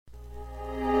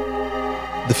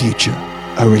the future,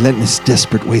 a relentless,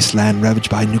 desperate wasteland ravaged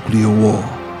by nuclear war.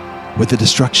 With the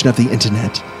destruction of the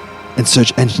internet and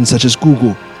search engines such as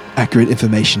Google, accurate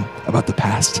information about the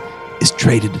past is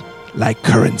traded like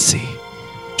currency.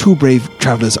 Two brave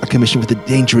travelers are commissioned with the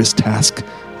dangerous task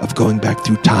of going back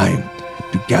through time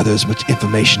to gather as much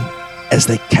information as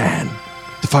they can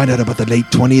to find out about the late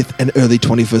 20th and early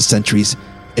 21st centuries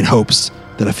in hopes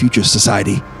that a future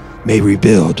society may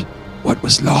rebuild what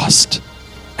was lost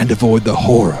and avoid the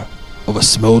horror of a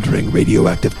smoldering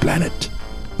radioactive planet.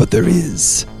 But there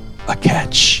is a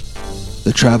catch.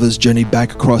 The travelers' journey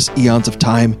back across eons of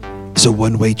time is a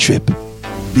one-way trip,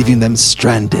 leaving them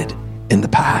stranded in the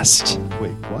past.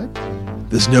 Wait, what?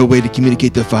 There's no way to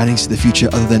communicate their findings to the future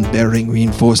other than burying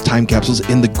reinforced time capsules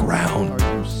in the ground.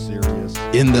 Are you serious?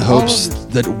 In the hopes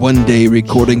that one day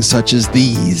recordings such as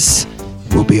these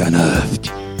will be unearthed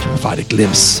to provide a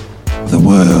glimpse of the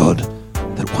world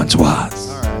that once was.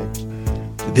 All right.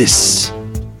 This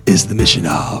is the mission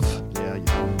of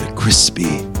the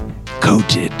crispy,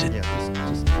 coated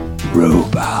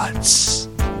robots.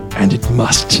 And it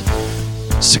must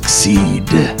succeed.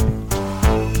 Hey,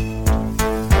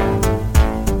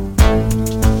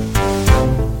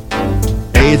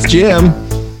 it's Jim.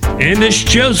 And it's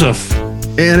Joseph.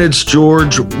 And it's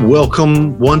George.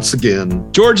 Welcome once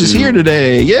again. George is here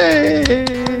today. Yay!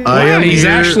 He's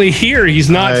actually here. He's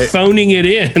not phoning it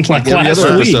in like last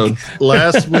week.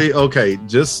 Last week, okay,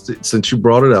 just since you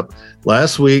brought it up,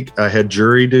 last week I had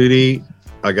jury duty.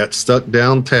 I got stuck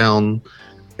downtown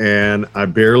and I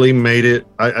barely made it.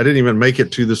 I didn't even make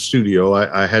it to the studio.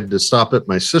 I had to stop at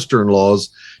my sister-in-law's,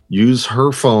 use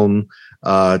her phone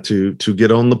to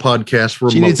get on the podcast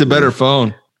remotely. She needs a better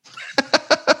phone.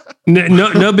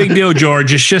 No big deal,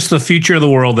 George. It's just the future of the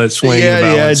world that's swinging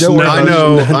about. Yeah, don't worry. I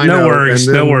know. No worries.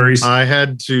 No worries. I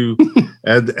had to,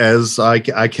 as I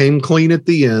came clean at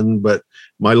the end, but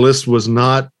my list was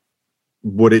not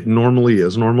what it normally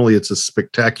is. Normally, it's a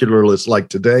spectacular list like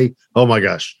today. Oh my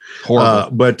gosh.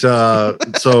 Horrible.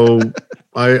 So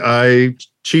I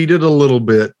cheated a little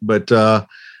bit, but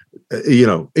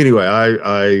anyway,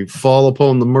 I fall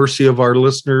upon the mercy of our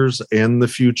listeners and the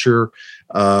future.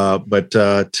 But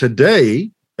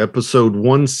today, episode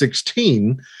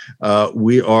 116,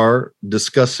 we are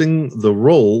discussing the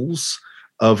roles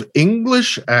of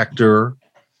English actor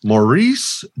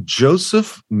Maurice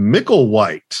Joseph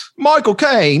Micklewhite. Michael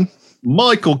Caine.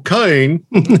 Michael Caine.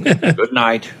 Good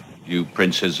night, you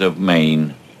princes of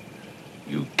Maine,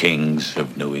 you kings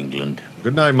of New England.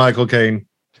 Good night, Michael Caine.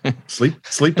 Sleep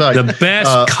tight. The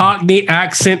best Cockney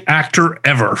accent actor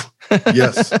ever.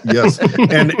 Yes.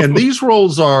 And these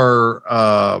roles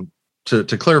are,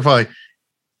 to clarify,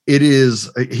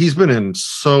 he's been in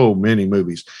so many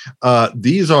movies.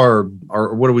 These are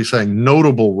what are we saying?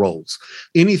 Notable roles.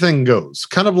 Anything goes.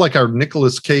 Kind of like our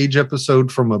Nicolas Cage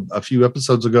episode from a few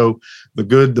episodes ago, The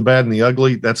Good, the Bad, and the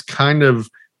Ugly. That's kind of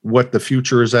what the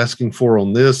future is asking for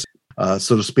on this,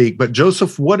 so to speak. But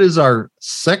Joseph, what is our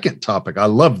second topic? I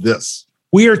love this.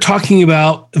 We are talking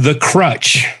about the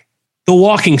crutch, the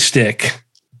walking stick,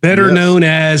 better known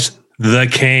as the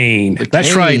cane.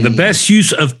 That's right. The best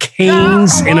use of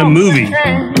canes in a movie.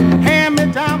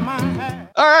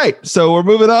 All right. So we're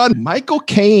moving on. Michael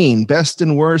Caine, best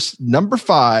and worst, number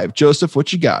 5. Joseph,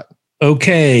 what you got?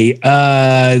 Okay.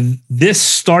 This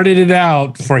started it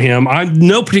out for him. I'm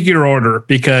no particular order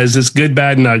because it's good,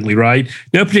 bad, and ugly, right?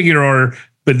 No particular order,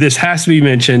 but this has to be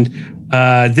mentioned.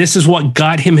 This is what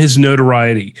got him his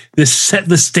notoriety. This set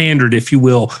the standard, if you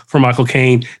will, for Michael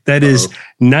Caine. That is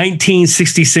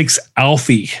 1966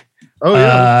 Alfie. Oh,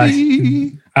 yeah.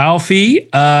 Alfie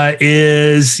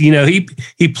is,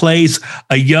 he plays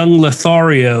a young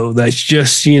Lothario that's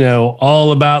just,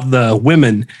 all about the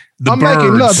women, the birds.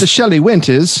 Making love to Shelley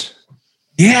Winters.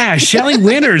 Yeah, Shelley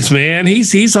Winters, man.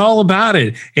 He's all about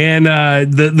it. And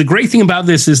the great thing about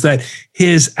this is that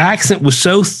his accent was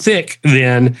so thick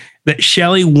then that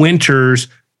Shelley Winters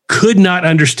could not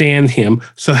understand him,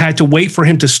 so had to wait for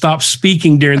him to stop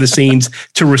speaking during the scenes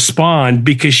to respond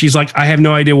because she's like, I have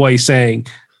no idea what he's saying.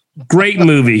 Great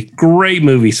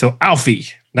movie. So Alfie,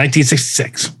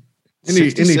 1966.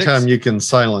 Anytime you can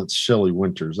silence Shelley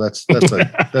Winters, that's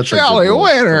Shelley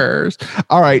Winters.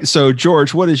 All right. So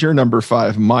George, what is your number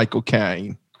 5? Michael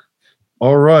Caine.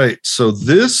 All right. So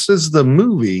this is the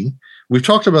movie. We've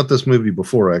talked about this movie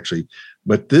before, actually,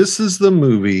 but this is the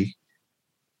movie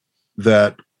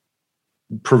that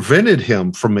prevented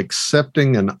him from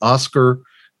accepting an Oscar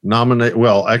nominate.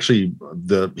 Well, actually,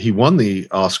 he won the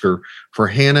Oscar for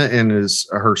Hannah and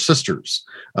her sisters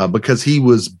because he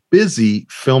was busy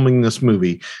filming this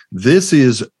movie. This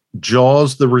is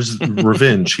Jaws: The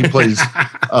Revenge. He plays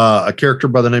a character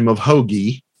by the name of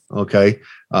Hoagie. Okay,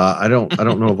 I don't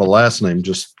know of a last name,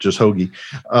 just Hoagie.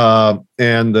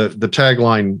 And the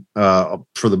tagline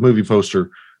for the movie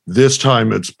poster: "This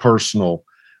time it's personal."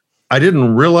 I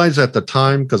didn't realize at the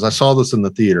time, because I saw this in the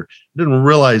theater, I didn't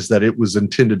realize that it was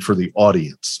intended for the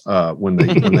audience when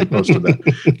they posted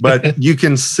that. But you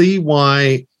can see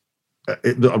why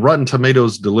Rotten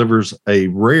Tomatoes delivers a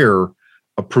rare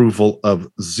approval of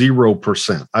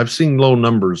 0%. I've seen low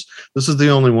numbers. This is the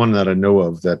only one that I know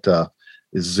of that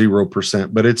is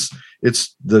 0%. But it's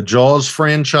the Jaws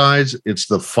franchise. It's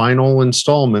the final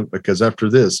installment, because after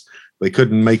this they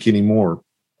couldn't make any more.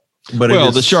 But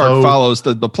the shark follows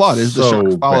the plot is the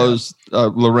shark follows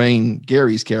Lorraine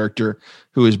Gary's character,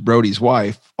 who is Brody's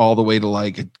wife, all the way to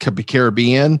like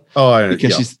Caribbean.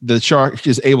 Because the shark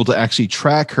is able to actually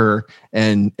track her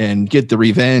and get the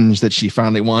revenge that she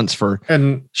finally wants for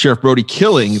Sheriff Brody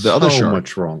killing the other shark.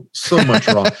 So much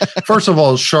wrong. First of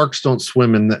all, sharks don't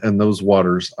swim in those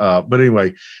waters. But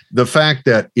anyway, the fact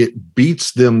that it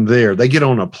beats them there, they get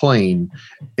on a plane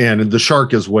and the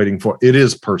shark is waiting for it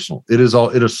is personal. It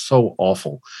is so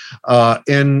awful.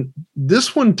 And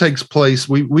this one takes place.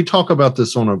 We talk about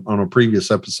this on a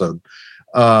previous episode.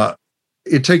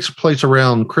 It takes place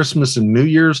around Christmas and New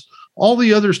Year's. All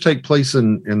the others take place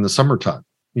in the summertime,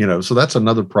 so that's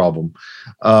another problem.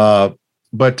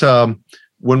 But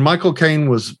when Michael Caine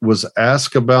was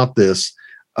asked about this,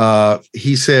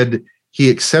 he said he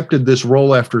accepted this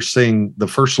role after saying the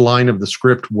first line of the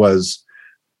script was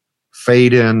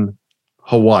 "Fade in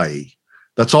Hawaii."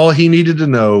 That's all he needed to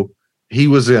know. He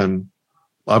was in.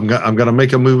 I'm going to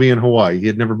make a movie in Hawaii. He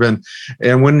had never been.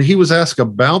 And when he was asked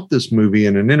about this movie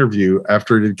in an interview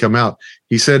after it had come out,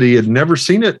 he said he had never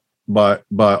seen it. By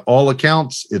all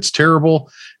accounts, it's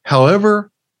terrible.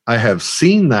 However, I have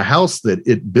seen the house that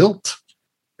it built,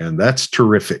 and that's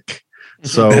terrific.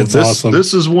 So awesome.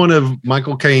 This is one of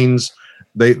Michael Caine's,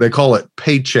 they call it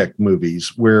paycheck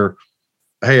movies, where,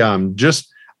 hey, I'm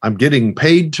getting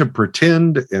paid to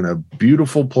pretend in a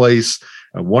beautiful place,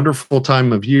 a wonderful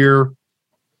time of year.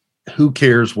 Who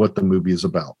cares what the movie is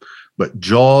about? But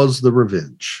Jaws: The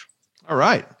Revenge. All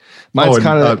right. Mine's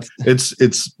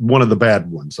it's one of the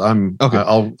bad ones. Okay.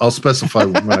 I'll specify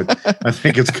when I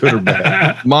think it's good or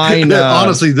bad. Mine,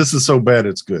 honestly, this is so bad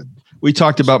it's good. We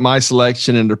talked about my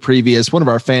selection in the previous one of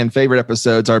our fan favorite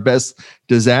episodes, our best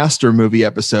disaster movie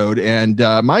episode, and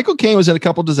Michael Caine was in a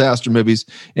couple disaster movies,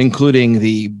 including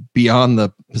the Beyond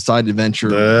the Poseidon Adventure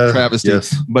travesty.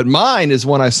 Yes. But mine is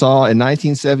one I saw in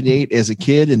 1978 as a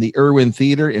kid in the Irwin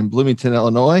Theater in Bloomington,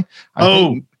 Illinois.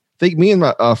 I think me and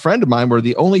a friend of mine were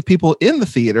the only people in the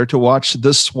theater to watch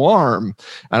The Swarm.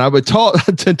 And I was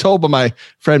told by my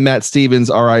friend Matt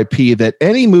Stevens, RIP, that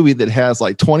any movie that has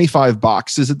like 25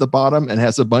 boxes at the bottom and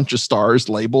has a bunch of stars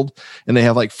labeled, and they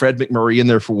have like Fred McMurray in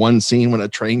there for one scene when a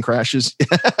train crashes.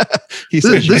 This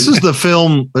is the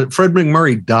film that Fred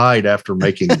McMurray died after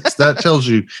making this. That tells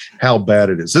you how bad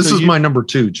it is. This is my number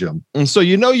 2, Jim. And so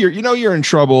you're in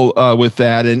trouble with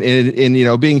that,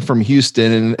 and being from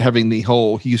Houston and having the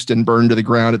whole Houston burned to the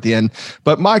ground at the end.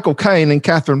 But Michael Caine and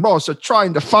Catherine Ross are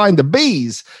trying to find the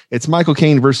bees. It's Michael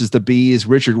Caine versus the bees.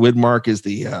 Richard Widmark is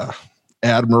the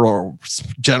admiral or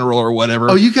general or whatever.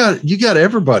 Oh, you got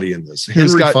everybody in this.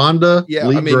 Henry Fonda,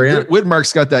 Lee Grant.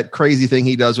 Widmark's got that crazy thing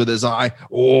he does with his eye.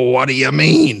 Oh, what do you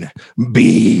mean,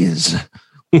 bees?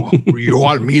 You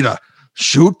want me to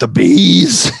shoot the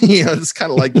bees? It's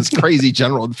kind of like this crazy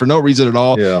general for no reason at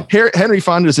all. Yeah. Henry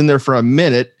Fonda's in there for a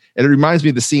minute. And it reminds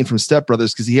me of the scene from Step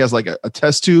Brothers, because he has like a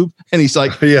test tube, and he's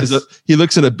like, he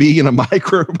looks at a bee in a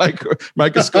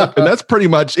microscope, and that's pretty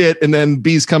much it. And then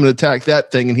bees come and attack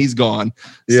that thing, and he's gone.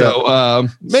 Yeah. So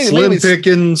Slim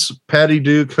Pickens, Patty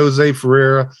Duke, Jose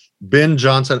Ferreira, Ben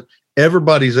Johnson,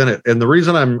 everybody's in it. And the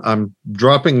reason I'm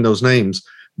dropping those names,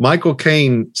 Michael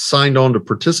Caine signed on to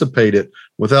participate it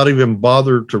without even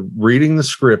bother to reading the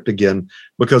script again,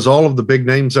 because all of the big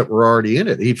names that were already in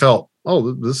it, he felt,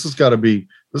 this has got to be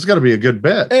a good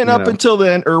bet. And up until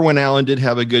then, Irwin Allen did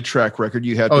have a good track record.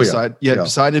 You had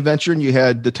Poseidon Adventure, and you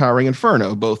had The Towering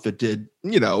Inferno, both that did,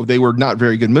 they were not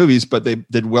very good movies, but they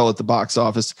did well at the box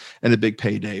office and a big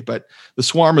payday. But The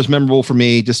Swarm is memorable for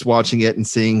me, just watching it and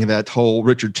seeing that whole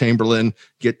Richard Chamberlain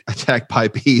get attacked by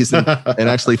bees and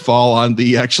actually fall on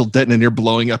the actual detonator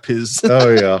blowing up his.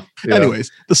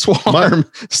 Anyways, The Swarm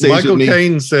stays Michael with me.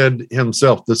 Caine said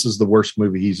himself, this is the worst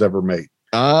movie he's ever made.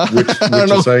 Which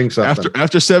is saying something.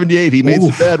 After 78, he made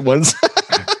some bad ones.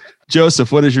 Joseph,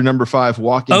 what is your number 5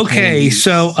 walking? Okay,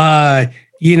 so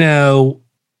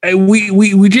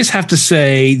we just have to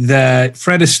say that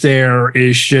Fred Astaire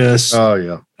is just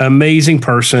amazing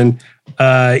person.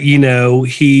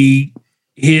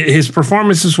 his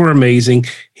performances were amazing.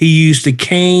 He used a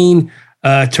cane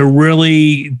to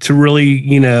really,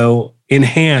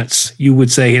 enhance, you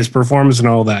would say, his performance and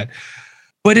all that.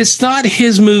 But it's not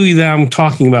his movie that I'm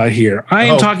talking about here. I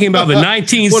am talking about the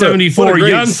 1974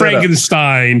 Young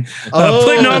Frankenstein,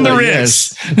 putting on the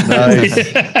Ritz. Nice.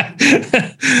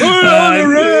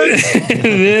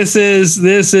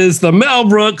 This is the Mel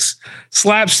Brooks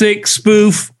slapstick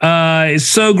spoof. It's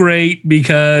so great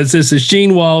because this is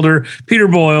Gene Wilder, Peter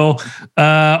Boyle,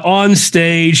 on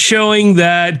stage showing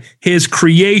that his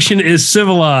creation is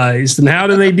civilized. And how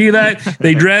do they do that?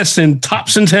 They dress in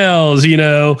tops and tails, He's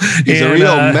a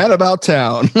real man about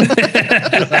town.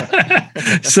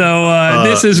 So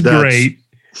this is great.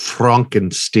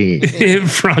 Frankenstein.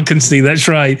 Frankenstein, that's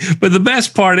right. But the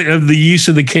best part of the use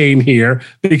of the cane here,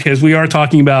 because we are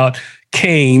talking about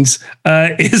canes,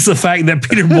 is the fact that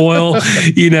Peter Boyle,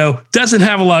 doesn't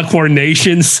have a lot of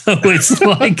coordination. So it's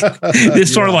like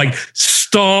this sort of like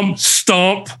stomp.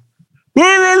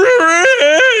 And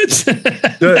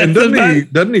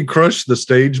doesn't he crush the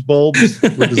stage bulbs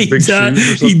with his big shoes or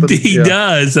something? He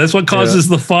does. That's what causes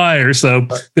the fire. So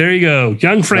there you go.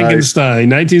 Young Frankenstein,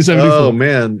 1974. Oh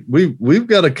man, we've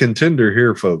got a contender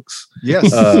here, folks.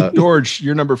 Yes, George,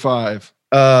 you're number 5.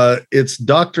 It's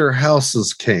Dr.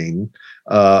 House's cane.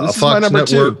 This is my number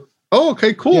Network. 2. Oh,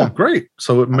 okay, cool, yeah. Great.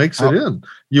 So it makes it in.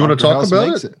 You want to talk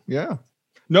about it? Yeah.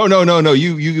 No.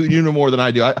 You know more than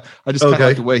I do. I just kind of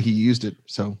like the way he used it.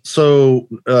 So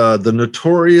the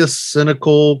notorious,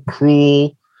 cynical,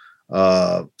 cruel,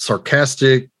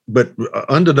 sarcastic, but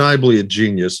undeniably a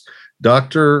genius,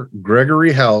 Dr.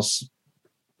 Gregory House,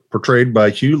 portrayed by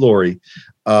Hugh Laurie.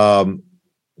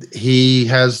 He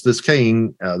has this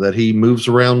cane that he moves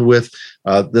around with,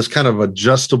 this kind of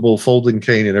adjustable folding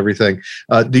cane and everything.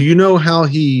 Do you know how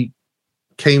he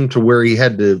came to where he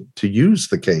had to use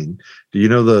the cane? Do you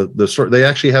know the story? They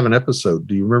actually have an episode.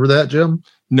 Do you remember that, Jim?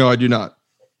 No, I do not.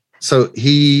 So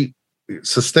he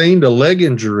sustained a leg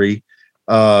injury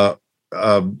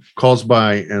caused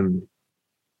by, and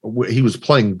he was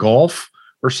playing golf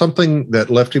or something that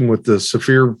left him with the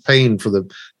severe pain for the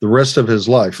rest of his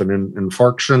life, an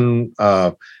infarction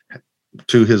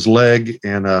to his leg.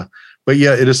 And but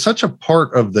yeah, it is such a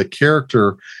part of the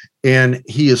character, and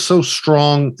he is so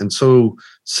strong and so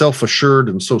self-assured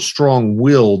and so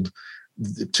strong-willed.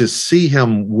 To see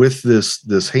him with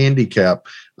this handicap,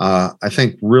 I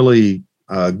think really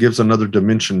gives another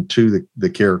dimension to the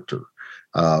character.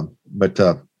 But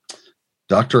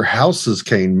Dr. House's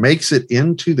cane makes it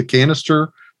into the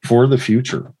canister for the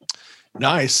future.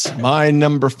 Nice. My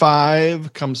number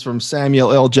 5 comes from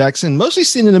Samuel L. Jackson, mostly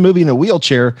seen in the movie in a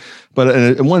wheelchair, but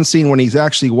in one scene when he's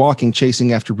actually walking,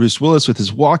 chasing after Bruce Willis with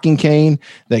his walking cane.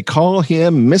 They call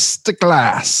him Mr.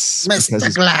 Glass.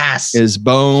 Mr. Glass. His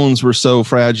bones were so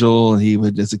fragile, and he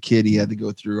would, as a kid, he had to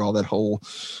go through all that whole,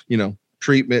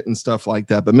 treatment and stuff like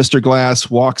that. But Mr. Glass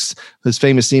walks, his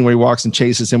famous scene where he walks and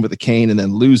chases him with a cane and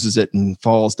then loses it and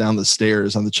falls down the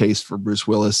stairs on the chase for Bruce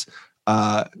Willis.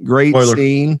 Great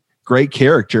scene. Great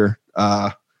character.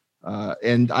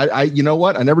 And I, you know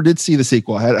what? I never did see the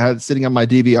sequel. I had it sitting on my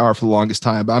DVR for the longest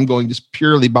time, but I'm going just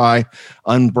purely by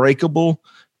Unbreakable,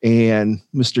 and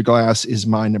Mr. Glass is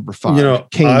my number 5.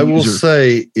 I will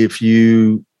say, if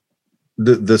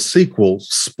the sequel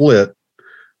Split,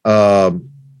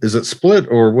 is it Split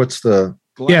or what's the?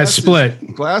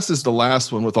 Split. Glass is the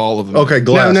last one with all of them. Okay,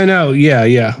 Glass. No.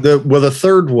 Yeah. The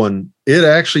third one, it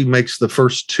actually makes the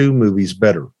first 2 movies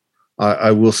better.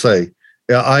 I will say,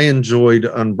 I enjoyed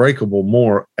Unbreakable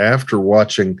more after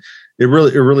watching. It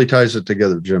really ties it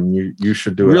together, Jim. You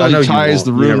should do it. Really I know ties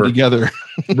the room together.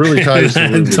 Really ties the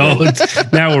room together.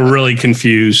 Now we're really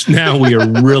confused. Now we are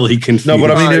really confused. No,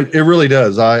 but I mean, it really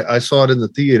does. I saw it in the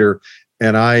theater,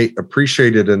 and I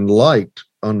appreciated and liked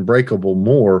Unbreakable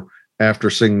more after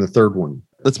seeing the third one.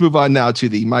 Let's move on now to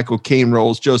the Michael Caine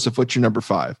roles. Joseph, what's your number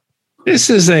 5?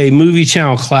 This is a movie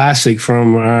channel classic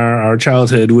from our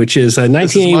childhood, which is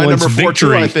 1981's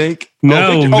Victory. 4, I think.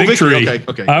 No, Victory.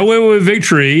 Okay. I went with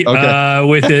Victory. Okay.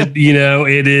 With it,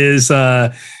 it is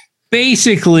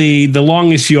basically the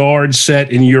longest yard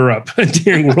set in Europe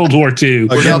during World War II.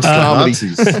 Without the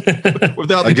Nazis.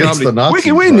 Without the comedy. We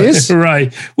can win this.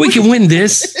 Right. We can win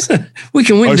this. We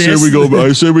can win this. I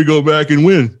say we go back and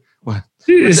win. What?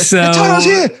 So, the tunnel's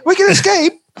here. We can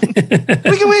escape.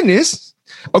 We can win this.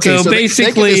 Okay, so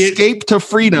basically, they can escape to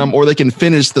freedom, or they can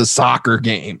finish the soccer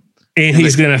game. And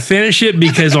he's going to finish it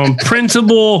because on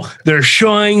principle, they're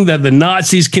showing that the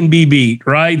Nazis can be beat,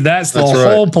 right? That's the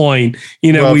whole point.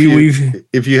 You know, well,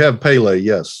 if you have Pele,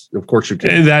 yes, of course you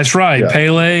can. That's right. Yeah.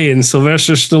 Pele and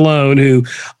Sylvester Stallone, who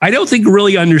I don't think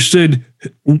really understood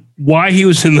why he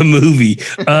was in the movie.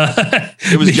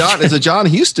 It's a John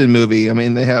Huston movie. I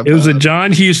mean, it was a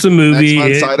John Huston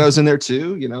movie. Saito's in there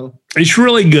too, you know. It's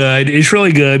really good. It's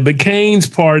really good. But Kane's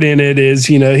part in it is,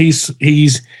 you know, he's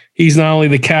not only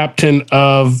the captain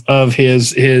of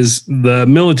the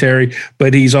military,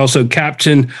 but he's also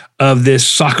captain of this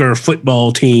soccer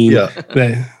football team.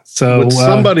 Yeah. So would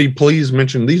somebody please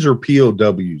mention these are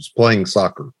POWs playing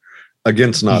soccer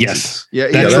against Nazis. Yes. Yeah,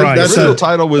 that's right. The original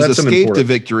title was Escape to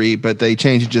Victory, but they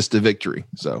changed it just to Victory.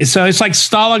 So it's like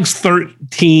Stalag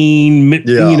 13,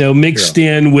 you know, mixed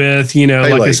in with, you know,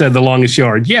 Pele. Like I said, The Longest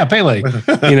Yard. Yeah, Pele.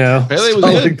 You know. Pele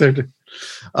was good.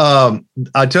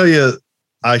 I tell you,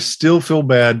 I still feel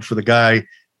bad for the guy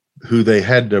who they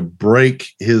had to break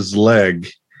his leg.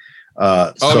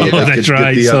 That's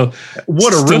right. So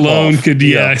what a Stallone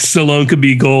ripoff. Stallone could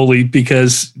be goalie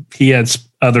because he had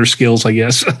other skills, I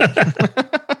guess.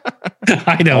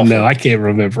 I don't know. I can't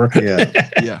remember.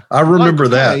 Yeah. I remember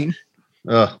that.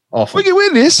 Awful. We can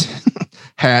win this.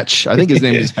 Hatch. I think his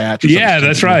name is Hatch. Yeah,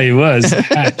 that's right. It was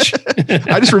Hatch.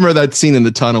 I just remember that scene in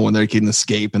the tunnel when they couldn't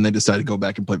escape and they decided to go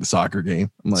back and play the soccer game.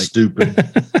 I'm like, stupid.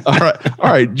 All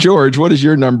right, George, what is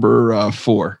your number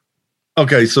 4?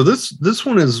 Okay, so this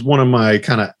one is one of my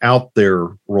kind of out there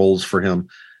roles for him.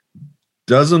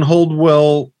 Doesn't hold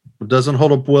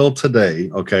up well today.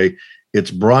 Okay,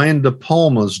 it's Brian De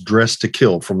Palma's Dressed to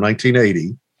Kill from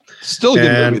 1980. Still a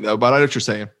good movie though, but I know what you're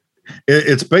saying.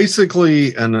 It's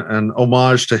basically an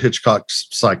homage to Hitchcock's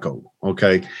Psycho.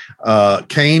 Okay,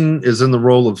 Kane is in the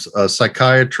role of a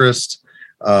psychiatrist,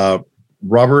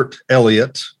 Robert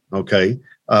Elliott. Okay,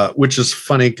 which is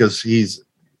funny because he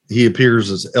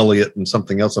appears as Elliot and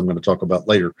something else I'm going to talk about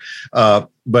later.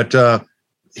 But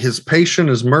his patient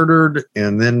is murdered,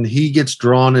 and then he gets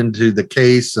drawn into the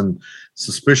case, and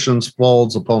suspicions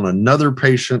falls upon another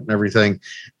patient and everything.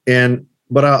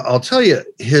 But I'll tell you,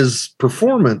 his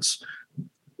performance,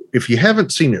 if you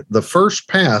haven't seen it, the first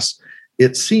pass,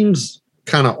 it seems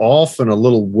kind of off and a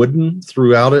little wooden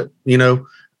throughout it. You know,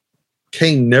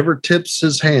 Kane never tips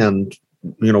his hand,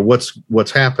 you know,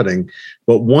 what's happening.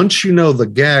 But once you know the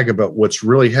gag about what's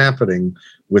really happening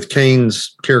with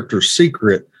Kane's character's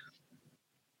secret,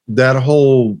 that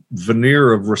whole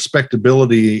veneer of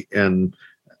respectability and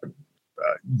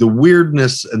the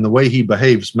weirdness and the way he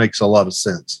behaves makes a lot of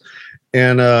sense.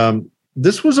 And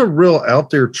this was a real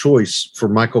out there choice for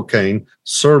Michael Caine,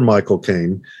 Sir Michael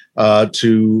Caine,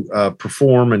 to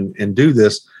perform and do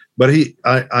this. But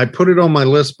I put it on my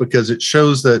list because it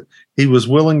shows that he was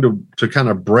willing to kind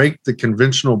of break the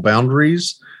conventional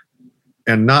boundaries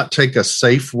and not take a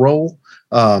safe role.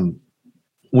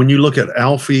 When you look at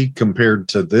Alfie compared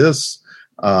to this,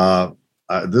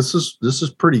 this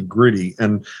is pretty gritty.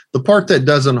 And the part that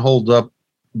doesn't hold up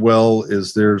well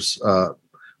is there's a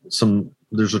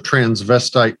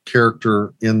transvestite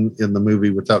character in the movie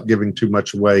without giving too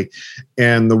much away.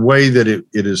 And the way that it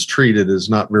is treated is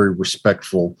not very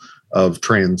respectful of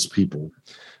trans people.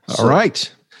 All right.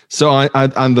 So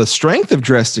on the strength of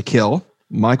Dressed to Kill,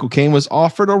 Michael Caine was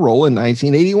offered a role in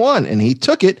 1981 and he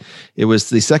took it. It was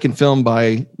the second film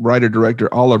by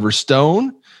writer-director Oliver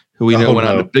Stone, who we know went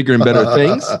on to bigger and better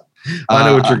things. I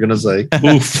know what you're going to say.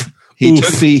 Oof.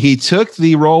 He took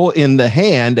the role in The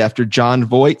Hand after John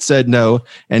Voight said no,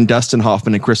 and Dustin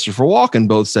Hoffman and Christopher Walken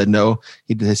both said no.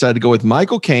 He decided to go with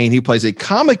Michael Caine. He plays a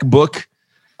comic book,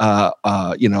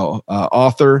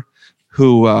 author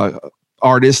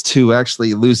artist who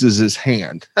actually loses his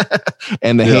hand,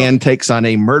 and the hand takes on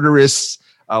a murderous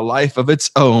life of its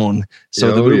own.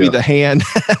 So the movie The Hand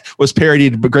was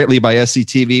parodied greatly by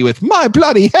SCTV with My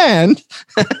Bloody Hand,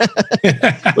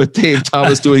 with Dave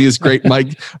Thomas doing his great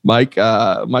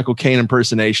Michael Caine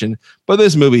impersonation. But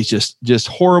this movie's just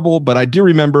horrible. But I do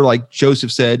remember, like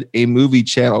Joseph said, a movie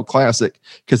channel classic,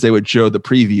 because they would show the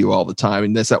preview all the time.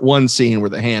 And that's that one scene where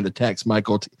the hand attacks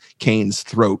Michael Caine's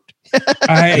throat.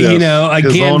 The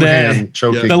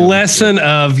lesson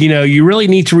of, you really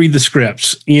need to read the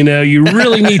scripts, you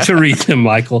really need to read them,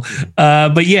 Michael.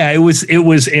 But yeah, it was,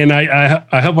 and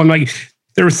I hope I'm like,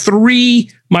 there were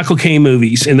 3 Michael Caine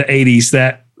movies in the 80s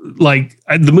that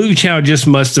the movie channel just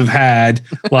must have had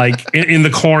in the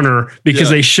corner because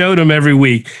they showed them every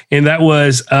week. And that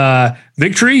was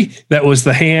Victory. That was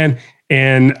The Hand.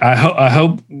 And I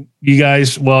hope you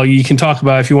guys, you can talk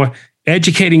about it if you want.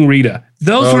 Educating Rita.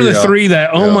 Those were the 3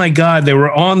 that, my God, they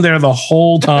were on there the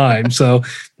whole time. So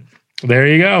There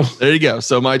you go. There you go.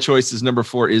 So my choice is number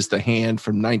 4 is The Hand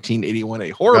from 1981. A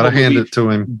horrible Gotta hand movie, it to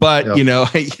him. But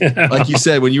like you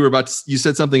said, when you were you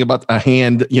said something about a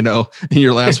hand, in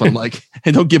your last one, like,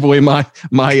 hey, don't give away my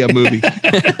movie.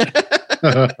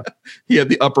 He had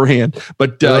the upper hand.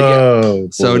 But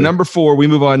so number 4, we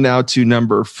move on now to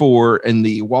number 4 in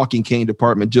the walking cane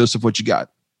department. Joseph, what you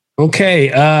got? Okay.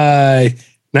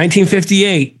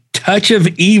 1958, Touch of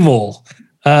Evil.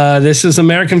 This is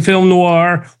American film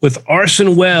noir with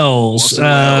Orson Welles,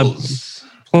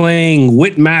 playing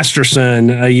Whit Masterson.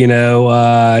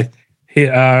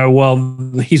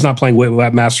 He's not playing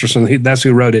Whit Masterson. That's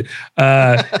who wrote it.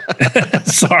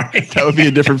 Sorry, that would be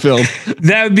a different film.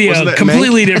 That would be a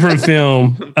completely different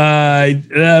film.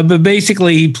 But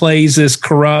basically, he plays this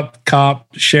corrupt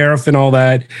cop, sheriff, and all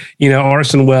that.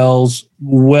 Orson Welles,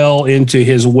 well into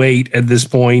his weight at this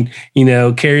point.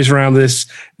 Carries around this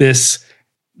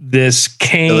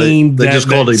cane. They just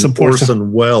called him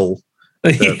Orson Well.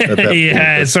 At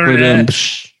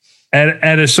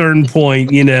a certain point,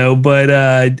 but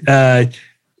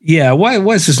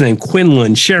what's his name?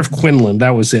 Quinlan, Sheriff Quinlan.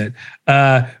 That was it.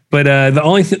 But the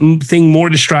only thing more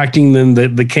distracting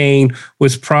than the cane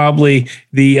was probably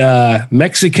the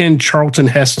Mexican Charlton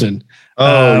Heston.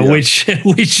 Which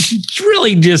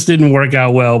really just didn't work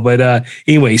out well. But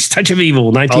anyways, Touch of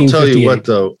Evil, 1958. I'll tell you what,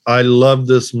 though. I love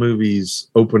this movie's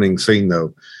opening scene,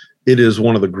 though. It is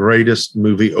one of the greatest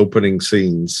movie opening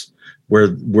scenes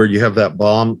where you have that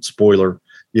bomb, spoiler,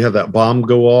 you have that bomb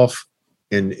go off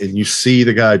and you see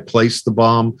the guy place the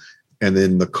bomb and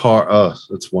then the car.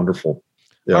 It's wonderful.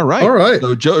 Yeah. All right.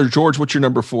 So George, what's your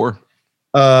number 4?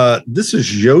 This is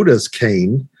Yoda's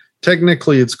cane.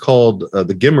 Technically, it's called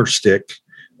the Gimmer Stick,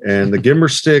 and the Gimmer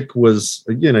Stick was,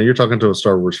 you're talking to a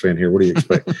Star Wars fan here. What do you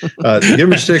expect? The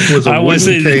Gimmer Stick was a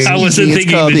wooden cane. I wasn't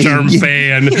thinking the term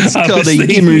fan. It's called a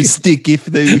Gimmer Stick. If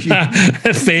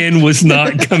a fan was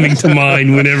not coming to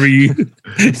mind whenever you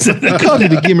called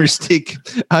it a Gimmer Stick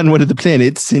on one of the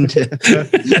planets. And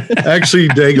actually,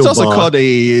 Dagobah. It's also called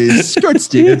a skirt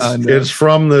stick. It's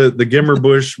from the Gimmer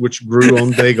bush, which grew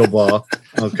on Dagobah.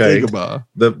 Okay, Dagobah.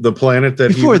 The planet that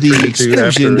before the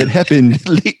explosion that happened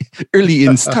early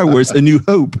in Star Wars: A New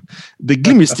Hope, the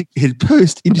Glimmer Stick had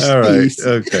burst into space.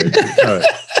 Okay, all right.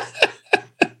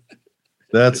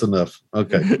 That's enough.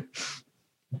 Okay.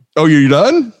 Oh, you're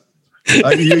done?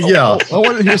 Yeah. I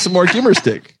want to hear some more Gimmer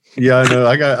Stick. Yeah, I know.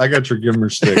 I got your Gimmer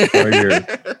Stick right here.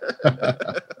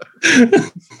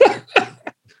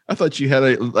 I thought you had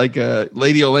a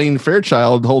Lady Elaine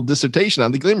Fairchild whole dissertation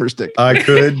on the Glimmer Stick. I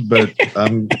could, but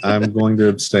I'm going to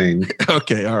abstain.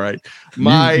 Okay, all right.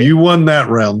 You won that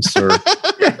round, sir.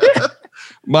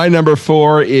 My number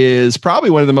 4 is probably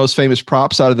one of the most famous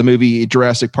props out of the movie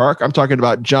Jurassic Park. I'm talking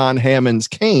about John Hammond's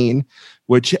cane,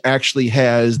 which actually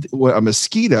has a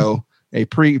mosquito, a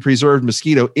preserved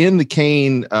mosquito in the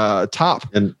cane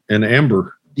top. And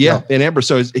amber. Yeah, in amber.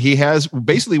 So he has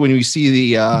basically, when you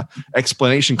see the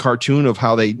explanation cartoon of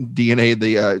how they DNA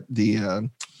the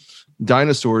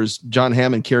dinosaurs, John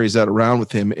Hammond carries that around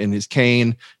with him in his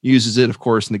cane, uses it, of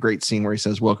course, in the great scene where he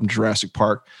says, "Welcome to Jurassic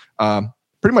Park."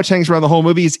 Pretty much hangs around the whole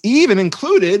movie. It's even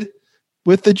included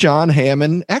with the John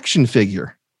Hammond action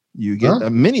figure. You get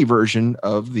a mini version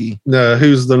of the.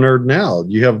 Who's the nerd now?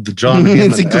 You have the John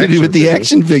Hammond. It's included with the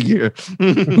action figure,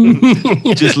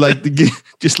 just like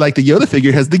the Yoda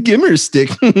figure has the Gimmer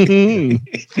Stick.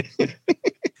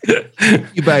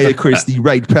 You buy, of course, the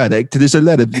right product. There's a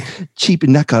lot of cheap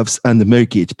knockoffs on the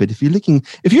market, but if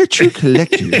you're a true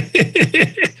collector,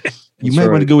 you might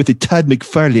want to go with the Todd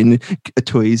McFarlane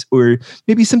toys, or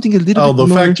maybe something a little. The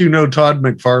fact you know Todd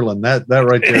McFarlane, that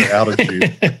right there outed you.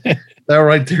 That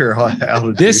right there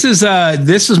outed this you.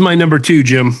 This is my number 2,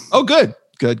 Jim. Oh, good.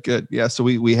 Yeah, so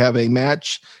we have a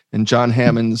match, and John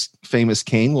Hammond's famous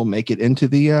cane will make it into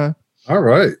the all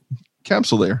right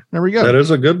capsule there. There we go. That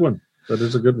is a good one.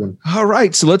 All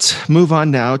right, so let's move on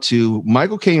now to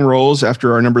Michael Caine roles.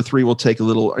 After our number 3, we'll take a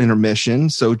little intermission.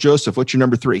 So, Joseph, what's your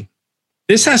number 3?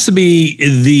 This has to be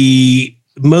the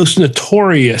most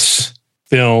notorious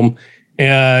film.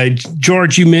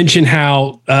 George, you mentioned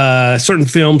how certain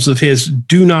films of his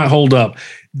do not hold up.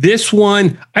 This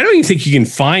one, I don't even think you can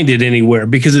find it anywhere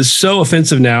because it's so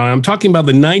offensive now. I'm talking about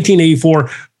the 1984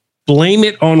 Blame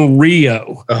It on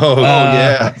Rio. Oh,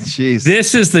 yeah. Jeez.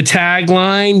 This is the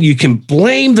tagline. You can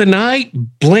blame the night,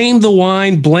 blame the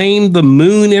wine, blame the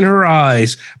moon in her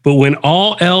eyes. But when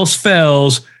all else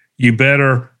fails, you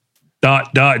better ...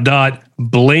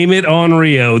 blame it on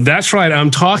Rio. That's right. I'm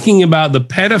talking about the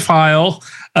pedophile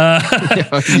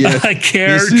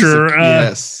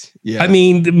character. Yeah. I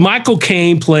mean, Michael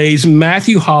Caine plays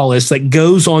Matthew Hollis that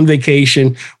goes on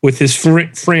vacation with his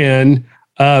friend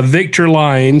Victor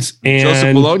Lyons and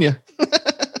Joseph Bologna.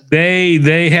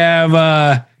 they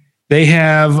have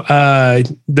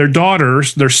their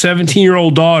daughters, their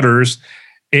 17-year-old daughters,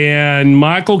 and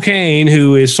Michael Caine,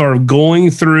 who is sort of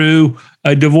going through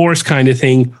a divorce kind of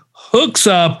thing, hooks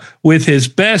up with his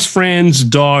best friend's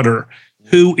daughter,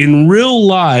 who in real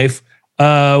life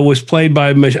was played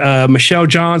by Michelle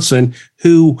Johnson,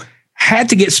 who had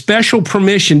to get special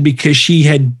permission because she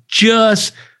had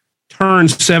just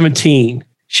turned 17.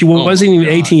 She wasn't even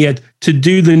 18 yet to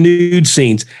do the nude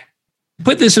scenes.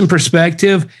 Put this in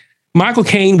perspective, Michael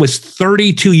Caine was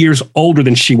 32 years older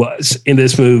than she was in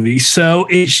this movie. So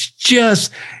it's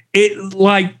just,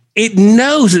 it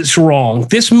knows it's wrong.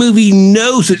 This movie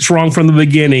knows it's wrong from the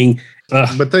beginning.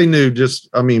 But they knew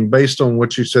based on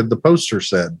what you said, the poster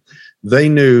said, they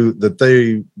knew that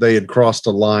they had crossed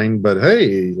a line, but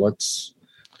hey, let's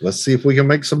see if we can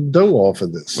make some dough off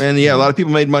of this. And yeah, a lot of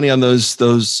people made money on those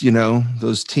teen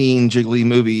jiggly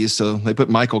movies. So they put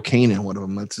Michael Caine in one of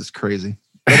them. That's just crazy.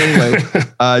 But anyway,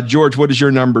 George, what is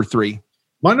your number 3?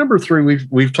 My number 3,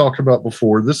 we've talked about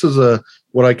before. This is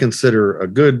what I consider a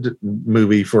good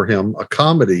movie for him, a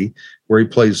comedy where he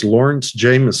plays Lawrence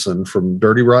Jameson from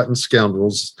Dirty Rotten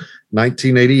Scoundrels,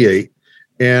 1988.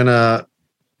 And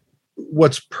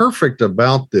what's perfect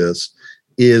about this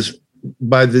is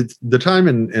by the time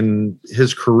in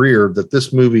his career that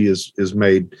this movie is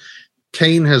made,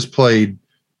 Caine has played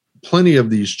plenty of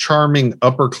these charming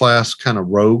upper class kind of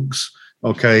rogues.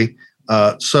 Okay.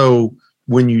 So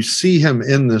when you see him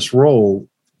in this role,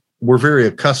 we're very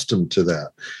accustomed to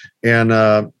that.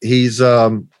 And he's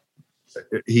in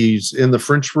the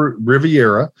French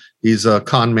Riviera. He's a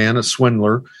con man, a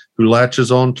swindler who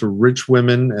latches on to rich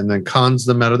women and then cons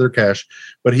them out of their cash.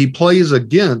 But he plays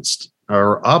against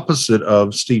or opposite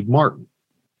of Steve Martin,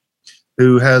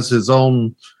 who has his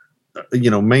own, he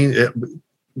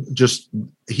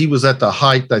was at the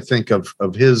height, I think, of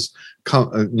his,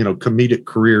 comedic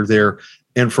career there.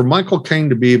 And for Michael Caine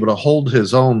to be able to hold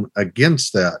his own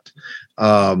against that,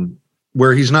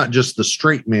 where he's not just the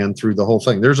straight man through the whole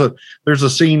thing. There's a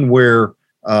scene where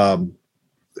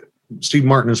Steve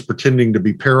Martin is pretending to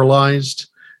be paralyzed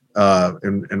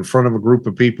in front of a group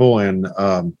of people, and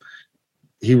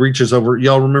he reaches over.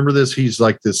 Y'all remember this? He's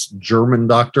like this German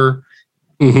doctor.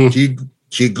 Mm-hmm.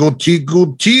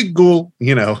 Tiggle,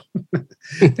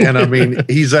 and I mean,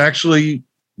 he's actually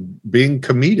being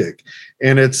comedic.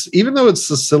 And it's, even though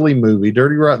it's a silly movie,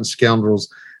 Dirty Rotten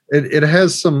Scoundrels, it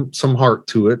has some heart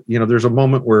to it. There's a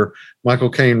moment where Michael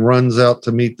Caine runs out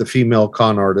to meet the female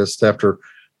con artist after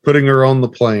putting her on the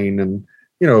plane, and,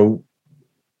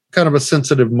 kind of a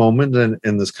sensitive moment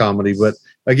in this comedy. But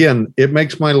again, it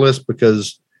makes my list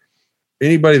because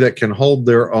anybody that can hold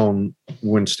their own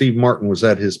when Steve Martin was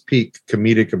at his peak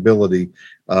comedic ability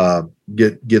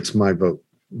gets my vote,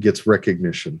 gets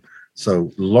recognition. So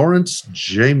Lawrence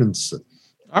Jameson.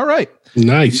 All right.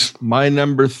 Nice. My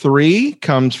number 3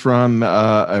 comes from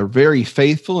a very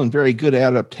faithful and very good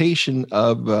adaptation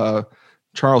of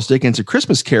Charles Dickens' A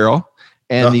Christmas Carol.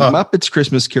 And the Muppets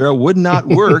Christmas Carol would not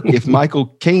work if Michael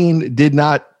Caine did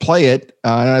not play it.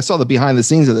 And I saw the behind the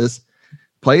scenes of this.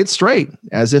 Play it straight,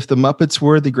 as if the Muppets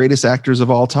were the greatest actors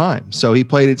of all time. So he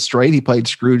played it straight. He played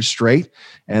Scrooge straight.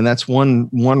 And that's one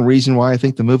reason why I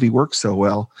think the movie works so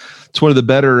well. It's one of the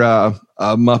better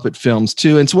Muppet films,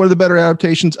 too. And it's one of the better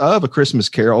adaptations of A Christmas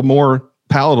Carol, more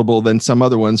palatable than some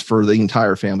other ones for the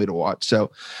entire family to watch.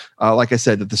 So, like I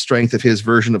said, the strength of his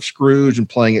version of Scrooge and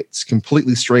playing it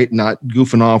completely straight, not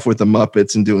goofing off with the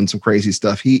Muppets and doing some crazy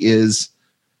stuff. He is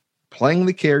playing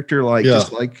the character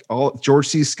just like all George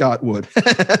C. Scott would.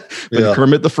 But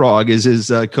Kermit the Frog is his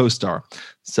co-star.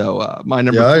 So my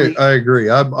number 3. I agree.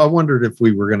 I wondered if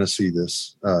we were going to see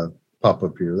this pop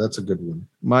up here. That's a good one.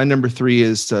 My number 3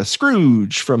 is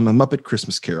Scrooge from A Muppet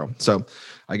Christmas Carol. So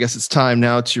I guess it's time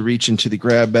now to reach into the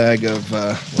grab bag of,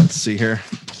 let's see here,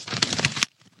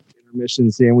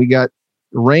 intermissions. And we got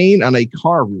Rain on a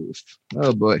Car Roof.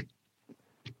 Oh boy.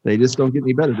 They just don't get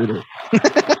any better, do they?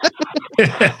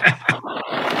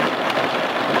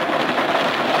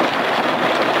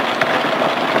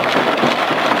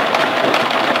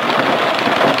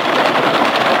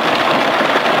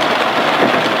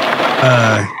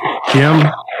 Jim,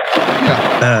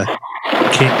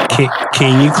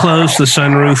 can you close the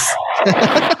sunroof?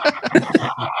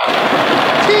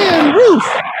 Tin roof,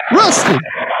 rusted.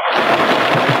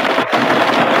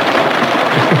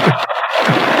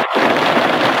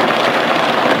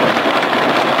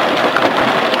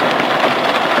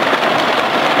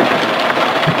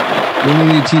 We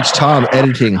need to teach Tom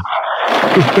editing.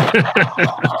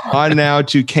 On now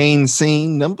to Kane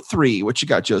scene number 3. What you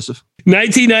got, Joseph?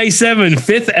 1997,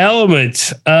 Fifth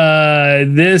Element.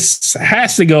 This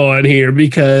has to go on here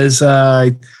because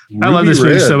I love this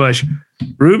movie so much.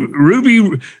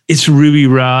 Ruby, it's Ruby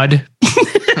Rod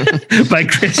by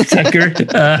Chris Tucker.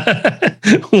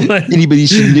 Anybody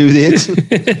should do this.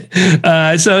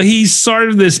 So he's sort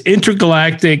of this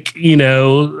intergalactic,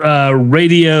 radio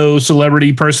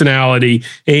celebrity personality.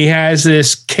 He has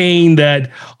this cane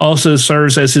that also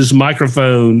serves as his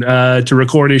microphone to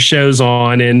record his shows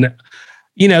on. And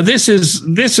this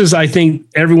is, I think,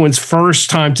 everyone's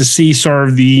first time to see sort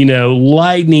of the,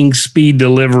 lightning speed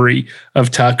delivery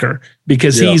of Tucker,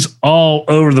 because he's all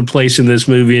over the place in this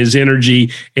movie. His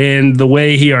energy and the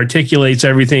way he articulates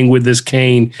everything with this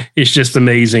cane is just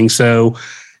amazing. So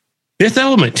Fifth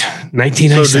Element,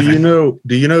 1997. So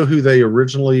do you know who they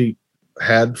originally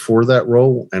had for that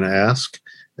role and asked,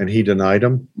 and he denied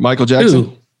him? Michael Jackson?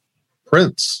 Who?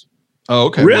 Prince. Oh,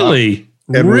 okay. Really?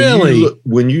 Wow. And really?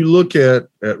 When you look at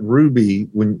Ruby,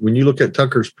 when you look at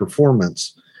Tucker's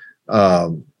performance,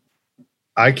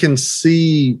 I can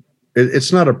see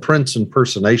it's not a Prince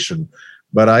impersonation,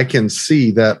 but I can see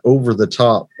that over the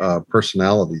top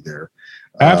personality there.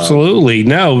 Absolutely.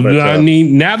 I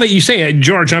mean, now that you say it,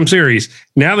 George, I'm serious.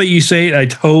 Now that you say it, I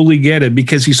totally get it,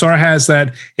 because he sort of has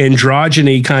that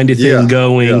androgyny kind of thing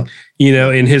going,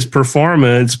 in his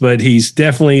performance, but he's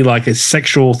definitely like a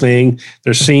sexual thing.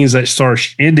 There's scenes that start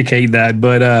to indicate that,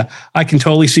 but I can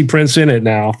totally see Prince in it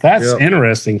now. That's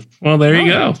interesting. Well, there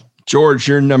you go. George,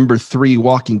 you're number 3,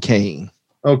 walking cane.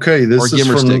 Okay. This is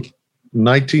from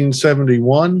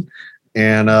 1971.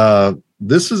 And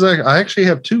this is, I actually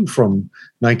have 2 from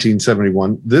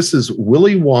 1971. This is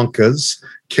Willy Wonka's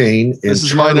cane. This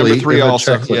is my number 3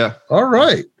 also. Yeah. All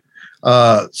right.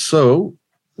 So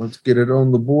let's get it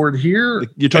on the board here.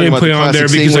 You're talking about the on there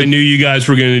because I knew you guys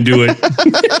were going to do it. With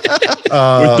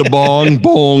the bong.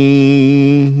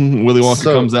 Willy Wonka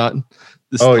comes out.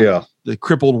 The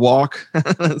crippled walk.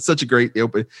 Such a great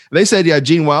open. They said,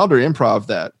 Gene Wilder improv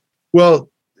that. Well,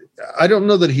 I don't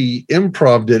know that he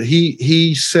improv'd it.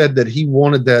 He said that he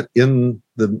wanted that in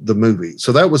the movie.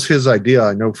 So that was his idea,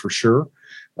 I know for sure,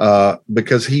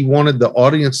 because he wanted the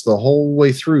audience the whole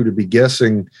way through to be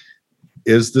guessing,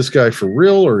 is this guy for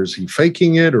real or is he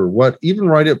faking it or what? Even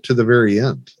right up to the very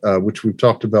end, which we've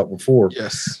talked about before.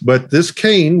 Yes. But this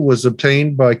cane was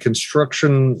obtained by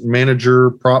construction manager,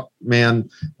 prop man,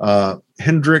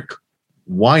 Hendrik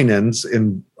Winans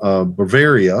in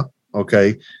Bavaria.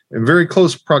 Okay. In very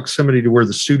close proximity to where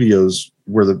the studios,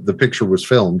 where the picture was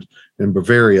filmed in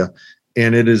Bavaria.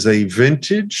 And it is a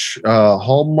vintage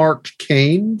hallmarked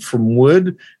cane from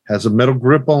wood, has a metal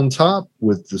grip on top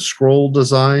with the scroll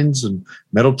designs and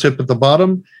metal tip at the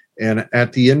bottom. And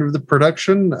at the end of the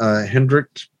production, Hendrik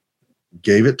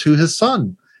gave it to his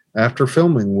son after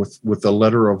filming with a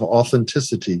letter of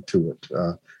authenticity to it.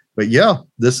 But yeah,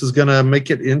 this is going to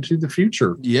make it into the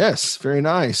future. Yes, very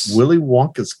nice. Willy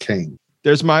Wonka's cane.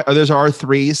 There's our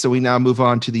 3. So we now move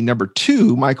on to the number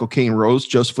 2, Michael Caine Rose.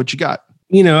 Joseph, what you got?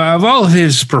 Of all of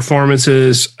his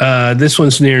performances, this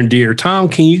one's near and dear. Tom,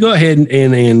 can you go ahead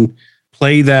and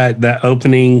play that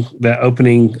opening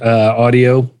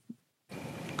audio? Good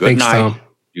Thanks, night, Tom.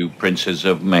 You princes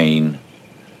of Maine,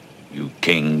 you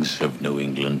kings of New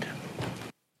England.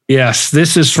 Yes,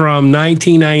 this is from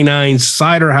 1999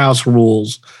 Cider House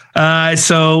Rules.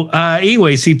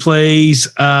 Anyways, he plays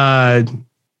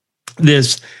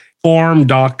this farm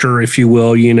doctor, if you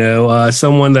will,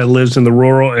 someone that lives in the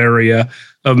rural area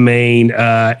of Maine.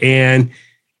 And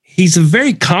he's a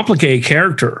very complicated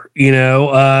character.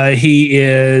 He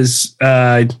is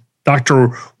Dr.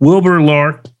 Wilbur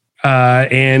Lark,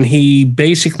 and he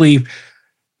basically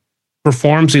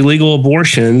performs illegal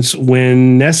abortions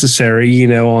when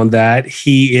necessary, on that.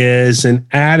 He is an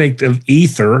addict of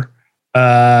ether.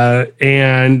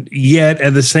 And yet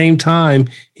at the same time,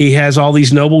 he has all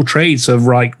these noble traits of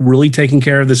like really taking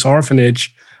care of this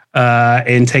orphanage,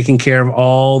 and taking care of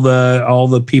all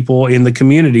the people in the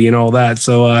community and all that.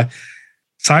 So,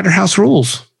 Cider House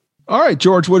Rules. All right,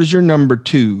 George, what is your number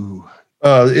 2?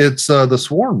 It's The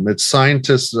Swarm. It's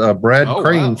scientist Brad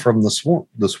Crane from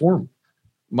The Swarm.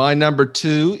 My number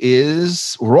 2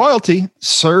 is royalty,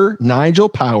 Sir Nigel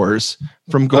Powers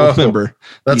from Goldmember.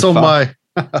 That's on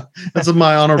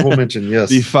my honorable mention. Yes,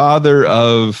 the father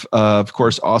of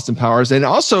course, Austin Powers, and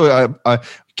also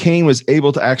Caine was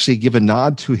able to actually give a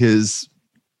nod to his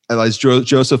as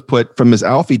Joseph put, from his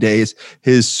Alfie days,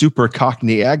 his super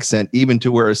Cockney accent, even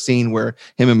to where a scene where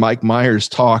him and Mike Myers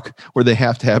talk, where they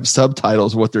have to have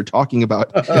subtitles what they're talking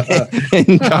about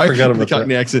in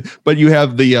Cockney accent. But you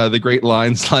have the great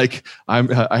lines like,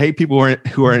 I hate people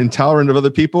who are intolerant of other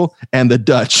people, and the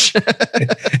Dutch.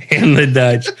 And the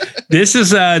Dutch. This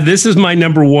is my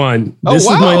number one. This is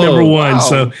my number one. Wow.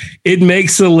 So it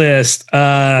makes the list.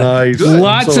 Nice.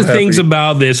 Lots of things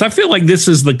about this. I feel like this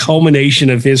is the culmination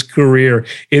of his career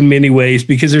in many ways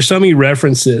because there's so many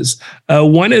references.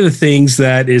 One of the things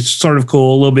that is sort of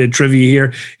cool, a little bit of trivia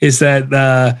here, is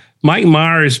that Mike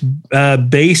Myers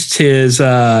based his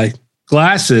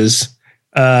glasses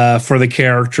for the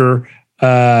character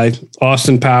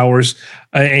Austin Powers,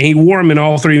 and he wore them in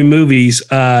all three movies.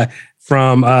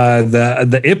 From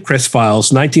the Ipcress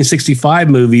Files, 1965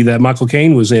 movie that Michael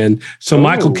Caine was in. So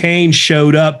Michael Caine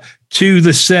showed up to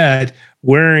the set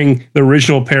wearing the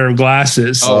original pair of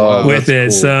glasses with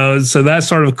it. Cool. So that's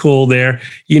sort of cool there.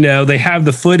 You know, they have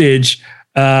the footage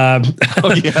that's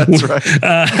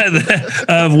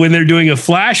right. When they're doing a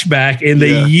flashback and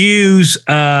they use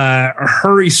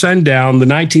Hurry Sundown, the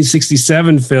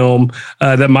 1967 film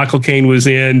that Michael Caine was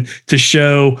in, to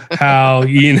show how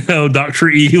Dr.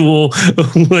 Evil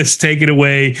was taken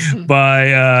away by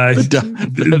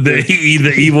the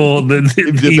evil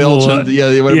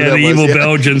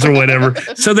Belgians or whatever.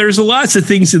 So there's lots of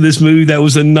things in this movie that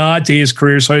was a nod to his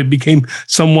career, so it became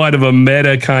somewhat of a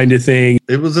meta kind of thing.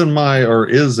 It was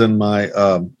is in my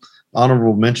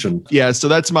honorable mention. Yeah, so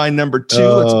that's my number 2.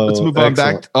 Let's move on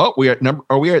back. Are we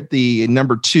at the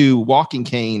number 2 Walking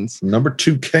Canes? Number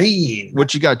 2 Cane.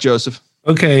 What you got, Joseph?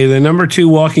 Okay, the number 2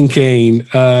 Walking Cane.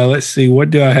 Let's see, what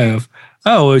do I have?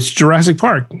 Oh, it's Jurassic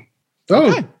Park.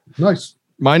 Oh, okay. Nice.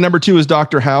 My number 2 is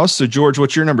Dr. House. So George,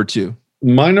 what's your number 2?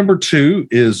 My number 2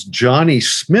 is Johnny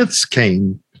Smith's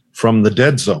Cane from The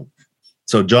Dead Zone.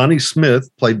 So Johnny Smith,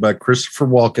 played by Christopher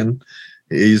Walken,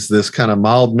 he's this kind of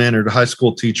mild-mannered high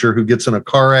school teacher who gets in a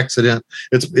car accident.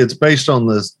 It's based on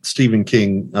the Stephen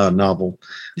King novel.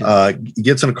 He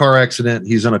gets in a car accident.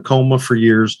 He's in a coma for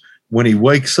years. When he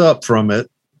wakes up from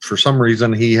it, for some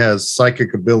reason, he has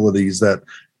psychic abilities that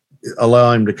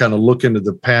allow him to kind of look into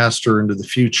the past or into the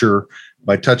future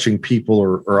by touching people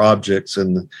or objects.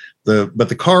 But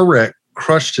the car wreck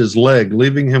crushed his leg,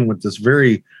 leaving him with this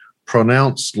very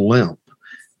pronounced limp.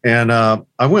 And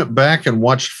I went back and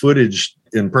watched footage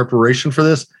in preparation for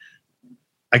this.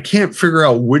 I can't figure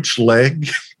out which leg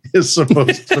is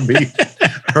supposed to be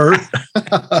hurt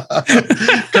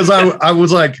because I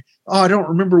was like, I don't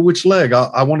remember which leg.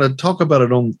 I want to talk about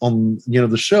it on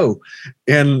the show,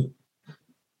 and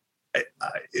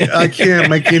I can't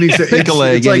make any sense. Pick a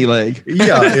leg, any leg.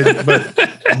 Yeah,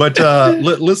 but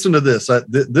listen to this.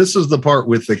 This is the part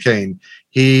with the cane.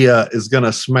 He is going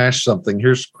to smash something.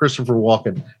 Here's Christopher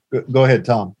Walken. Go ahead,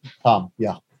 Tom. Tom,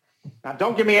 yeah. Now,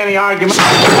 don't give me any argument.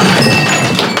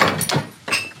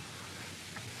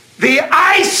 The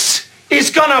ice is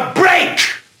going to break.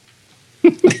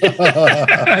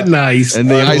 Nice. And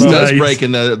the ice does break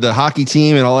in the hockey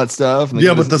team and all that stuff.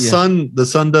 Yeah, but the sun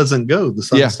doesn't go. The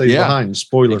sun stays behind.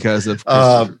 Spoiler. Because of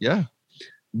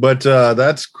But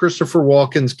that's Christopher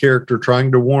Walken's character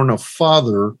trying to warn a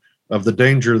father of the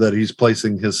danger that he's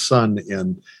placing his son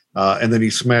in. And then he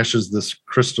smashes this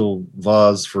crystal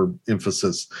vase for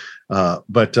emphasis.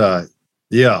 That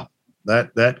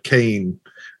cane.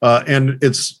 And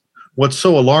it's what's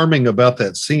so alarming about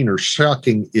that scene or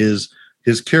shocking is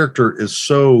his character is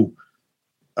so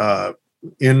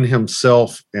in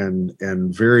himself and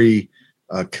very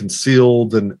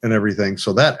concealed and everything.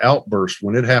 So that outburst,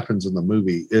 when it happens in the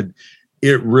movie,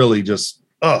 it really just,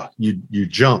 you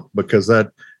jump, because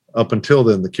that up until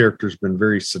then, the character's been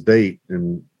very sedate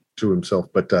and to himself.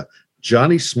 But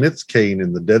Johnny Smith's cane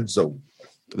in The Dead Zone.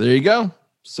 There you go.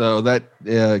 So that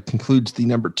concludes the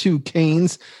number 2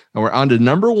 Canes. And we're on to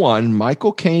number 1,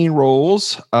 Michael Caine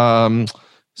roles.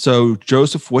 So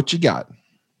Joseph, what you got?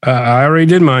 I already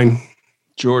did mine.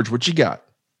 George, what you got?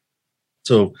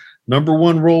 So number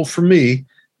 1 role for me,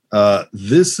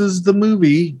 this is the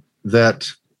movie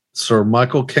that Sir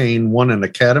Michael Caine won an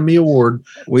Academy Award.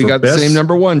 We got the same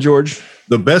number 1, George.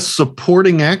 The best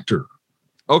supporting actor.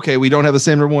 Okay, we don't have the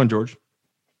same number 1, George.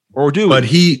 Or do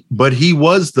we? But he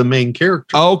was the main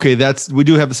character. Oh, okay, we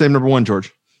do have the same number 1,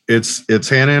 George. It's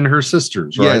Hannah and her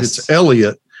sisters, right? Yes. It's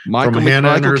Elliot. Michael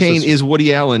Caine is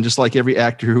Woody Allen, just like every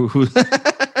actor who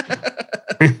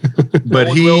but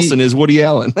Wilson is Woody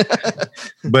Allen.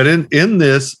 But in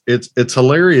this, it's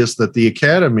hilarious that the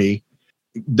Academy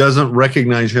doesn't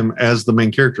recognize him as the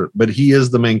main character, but he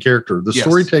is the main character. The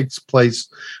story takes place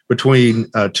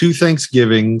between 2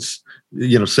 Thanksgivings,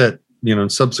 set in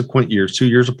subsequent years, 2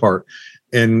 years apart.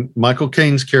 And Michael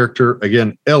Caine's character,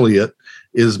 again, Elliot,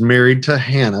 is married to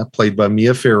Hannah, played by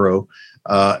Mia Farrow,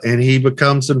 and he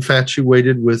becomes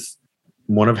infatuated with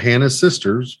one of Hannah's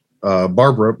sisters,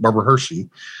 Barbara Hershey,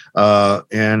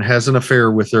 and has an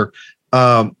affair with her.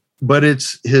 But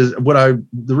it's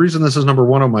the reason this is number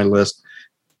one on my list,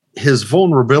 his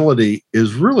vulnerability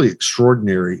is really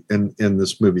extraordinary in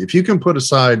this movie. If you can put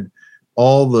aside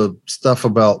all the stuff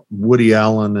about Woody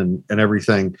Allen and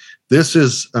everything, this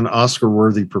is an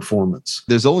Oscar-worthy performance.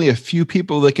 There's only a few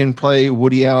people that can play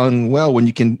Woody Allen well. When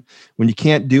you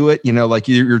can't do it, like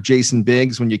you're Jason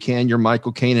Biggs. When you can, you're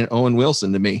Michael Caine and Owen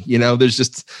Wilson to me. There's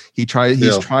just he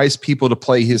tries people to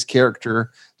play his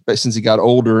character since he got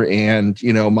older. And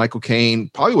Michael Caine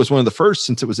probably was one of the first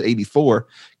since it was 84,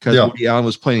 because Woody Allen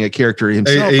was playing a character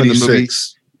himself in the movie.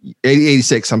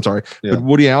 86, I'm sorry. Yeah. But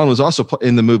Woody Allen was also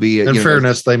in the movie. In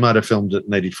fairness, they might have filmed it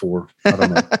in 84. I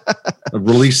don't know.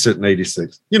 Released it in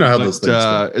 86. You know how those things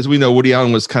go. As we know, Woody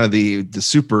Allen was kind of the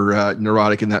super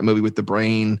neurotic in that movie with the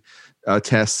brain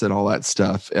tests and all that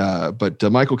stuff. But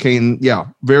Michael Caine,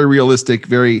 very realistic,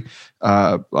 very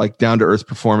like down-to-earth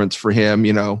performance for him,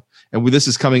 And this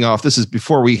is coming off. This is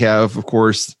before we have, of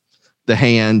course, The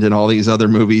Hand and all these other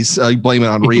movies. Blame it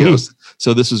on Rios.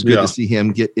 So this was good to see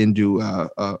him get into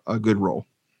a good role.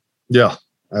 Yeah,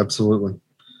 absolutely.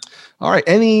 All right.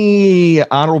 Any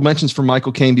honorable mentions for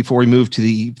Michael Caine before we move to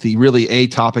the really a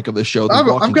topic of the show?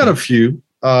 I've got a few.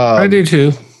 I do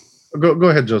too. Go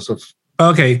ahead, Joseph.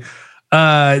 Okay.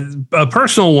 A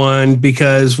personal one,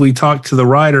 because we talked to the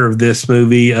writer of this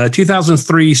movie,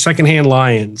 2003 Secondhand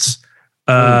Lions.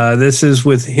 This is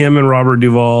with him and Robert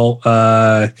Duvall,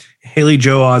 Haley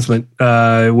Joel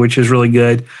Osment, which is really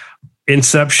good.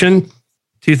 Inception,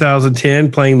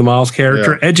 2010, playing the Miles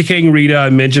character. Yeah. Educating Rita, I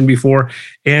mentioned before.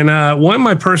 And one of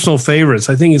my personal favorites,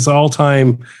 I think it's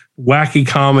all-time wacky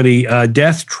comedy,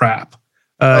 Death Trap,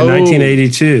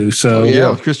 1982.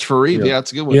 So Christopher Reeve. Yeah,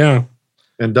 it's a good one. Yeah.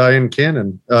 And Diane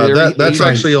Cannon. That's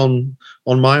actually on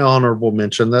my honorable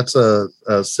mention. That's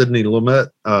Sidney Lumet,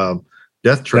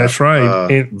 Death Trap. That's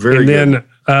right. Very good.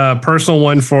 Then personal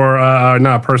one for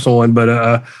not a personal one, but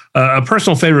a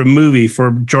personal favorite movie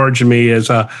for George and me is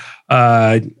The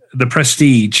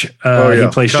Prestige. He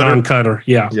plays Sean Cutter.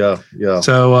 Yeah.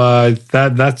 So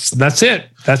that's it.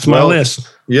 That's my list.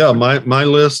 Yeah, my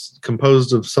list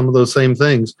composed of some of those same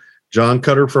things. John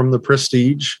Cutter from The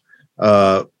Prestige,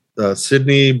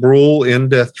 Sidney Brule in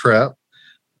Death Trap.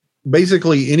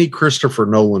 Basically any Christopher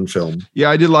Nolan film. Yeah,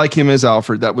 I did like him as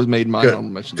Alfred. That was made my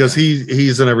own mention. Because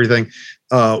he's in everything.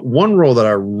 One role that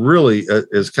I really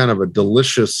is kind of a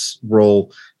delicious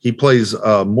role. He plays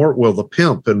Mortwell the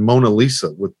pimp in Mona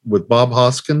Lisa with Bob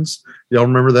Hoskins. Y'all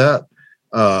remember that?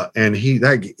 And he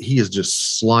is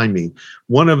just slimy.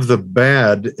 One of the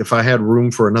bad, if I had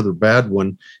room for another bad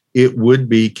one, it would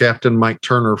be Captain Mike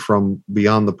Turner from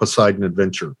Beyond the Poseidon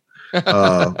Adventure.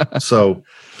 They're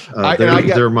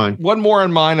mine. One more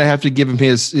on mine. I have to give him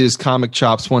his comic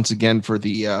chops once again for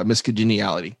the Miss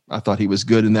Congeniality. I thought he was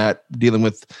good in that, dealing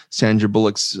with Sandra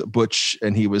Bullock's Butch,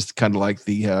 and he was kind of like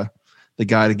the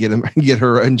guy to get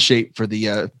her in shape for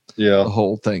the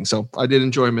whole thing. So I did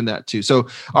enjoy him in that too. So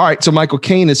all right, so Michael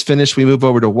Caine is finished. We move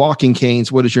over to Walking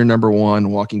Canes. What is your number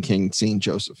one Walking Cane scene,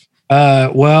 Joseph?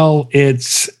 Well,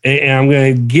 I'm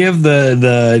going to give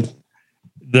the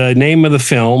name of the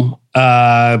film.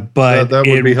 But that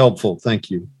would be helpful.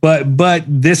 Thank you. But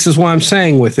this is what I'm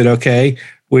saying with it. Okay.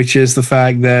 Which is the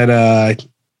fact that,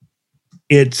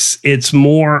 it's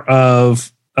more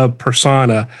of a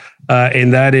persona,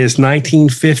 and that is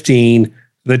 1915,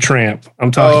 The Tramp.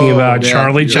 I'm talking about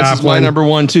Charlie Chaplin. This is my number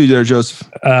one too, there,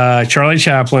 Joseph. Charlie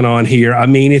Chaplin on here. I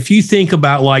mean, if you think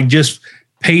about like just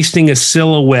pasting a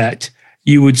silhouette,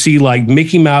 you would see like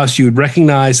Mickey Mouse, you would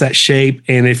recognize that shape.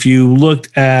 And if you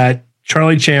looked at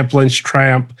Charlie Chaplin's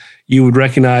Tramp, you would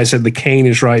recognize that the cane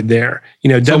is right there.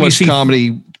 So much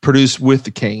comedy produced with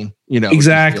the cane,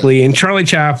 Exactly. Yeah. And Charlie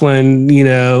Chaplin,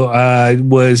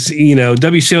 was,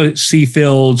 W.C.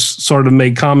 Fields sort of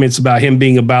made comments about him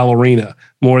being a ballerina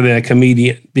more than a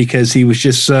comedian, because he was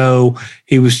just so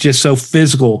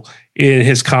physical in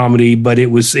his comedy, but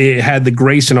it had the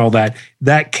grace and all that.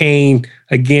 That cane,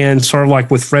 again, sort of like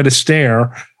with Fred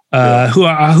Astaire, who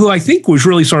I think was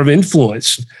really sort of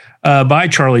influenced by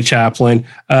Charlie Chaplin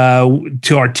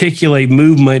to articulate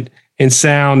movement and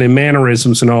sound and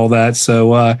mannerisms and all that.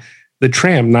 So The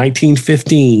Tramp,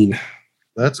 1915.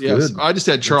 That's good. I just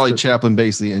had Charlie Chaplin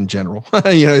basically in general.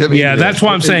 You know what I mean? Yeah, that's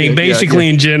what I'm saying. Basically,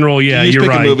 in general, you're pick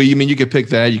right. A movie. You mean you could pick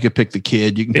that? You could pick The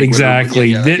Kid. You can pick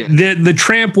exactly. The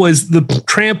Tramp was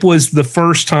the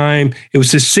first time. It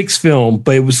was his sixth film,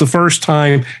 but it was the first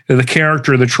time that the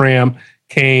character of the Tramp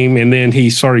came, and then he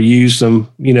sort of used them,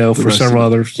 for several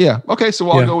others. Yeah. Okay. So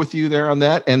I'll go with you there on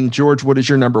that. And George, what is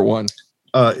your number one?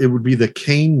 It would be the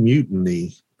Caine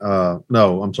Mutiny.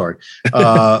 No, I'm sorry.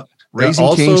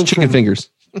 Raising Cane's Chicken Fingers.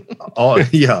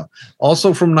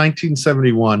 Also from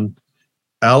 1971,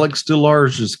 Alex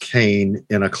DeLarge's Caine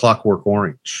in A Clockwork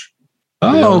Orange.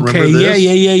 Oh, okay.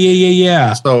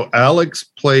 Yeah. So Alex,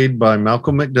 played by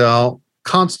Malcolm McDowell,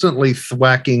 constantly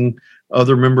thwacking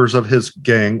other members of his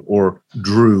gang, or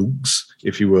droogs,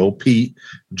 if you will, Pete,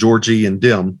 Georgie, and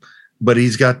Dim. But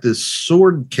he's got this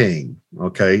sword cane,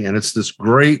 okay? And it's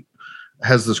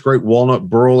has this great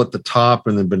walnut burl at the top,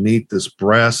 and then beneath this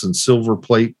brass and silver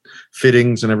plate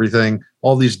fittings and everything,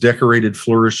 all these decorated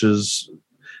flourishes,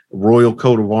 royal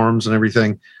coat of arms and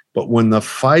everything. But when the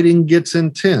fighting gets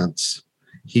intense,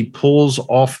 he pulls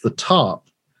off the top,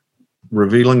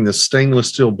 revealing the stainless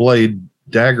steel blade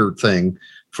dagger thing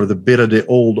for the bit of the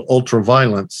old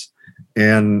ultra-violence.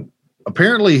 And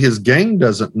apparently his gang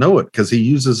doesn't know it because he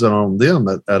uses it on them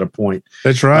at a point.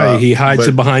 That's right. He hides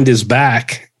it behind his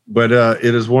back. But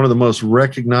it is one of the most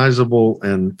recognizable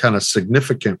and kind of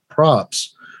significant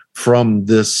props from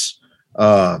this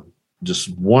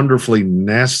just wonderfully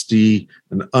nasty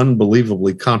and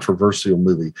unbelievably controversial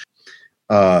movie.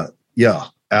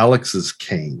 Alex's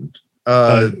Caine.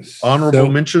 Honorable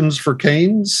mentions for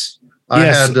Caines.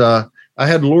 Yes. I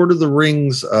had Lord of the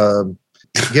Rings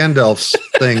Gandalf's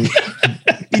thing.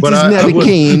 It is not a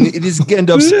cane. It is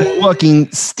Gandalf's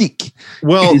walking stick.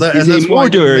 Well, it is a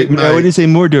Mordor. No, it is a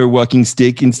Mordor walking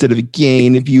stick instead of a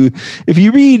cane. If you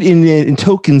read in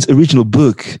Tolkien's original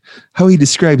book, how he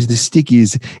describes the stick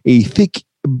is a thick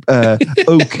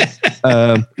oak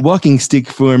walking stick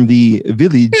from the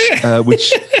village,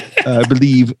 which I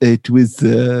believe it was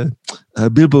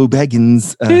Bilbo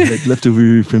Baggins that left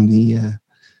over from the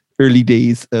early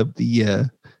days of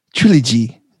the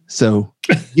trilogy. So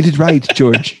get it right,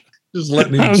 George. Just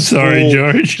letting him. I'm sorry,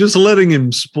 George. Just letting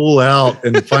him spool out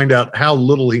and find out how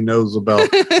little he knows about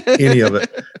any of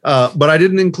it. But I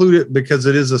didn't include it because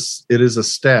it is a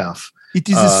staff. It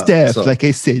is a staff, like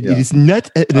I said. Yeah. It is not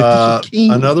an official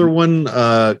king. Another one,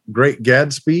 Great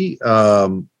Gatsby.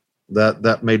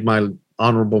 That made my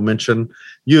honorable mention.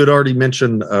 You had already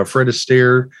mentioned Fred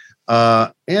Astaire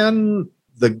and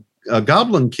the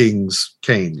Goblin King's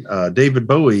Caine, David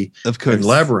Bowie, of course, in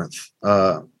Labyrinth.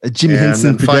 Jim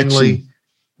Henson production.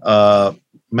 Finally,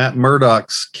 Matt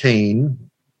Murdock's Caine,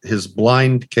 his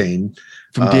blind Caine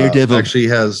from Daredevil, actually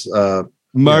has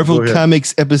Marvel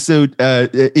Comics episode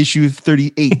issue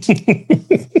 38.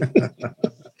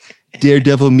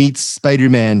 Daredevil meets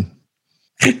Spider-Man.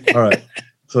 All right.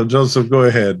 So Joseph, go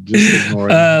ahead. Just ignore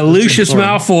it. Lucius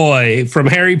Malfoy from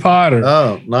Harry Potter.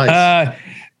 Oh, nice.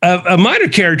 A minor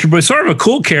character, but sort of a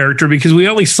cool character because we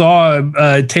only saw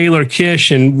Taylor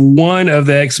Kish in one of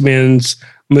the X-Men's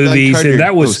movies, and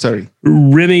that was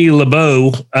Remy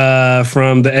LeBeau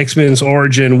from the X-Men's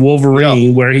Origin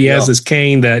Wolverine, where he has this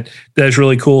cane that does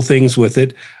really cool things with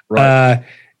it. Right.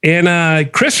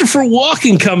 And Christopher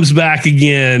Walken comes back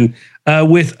again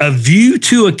with A View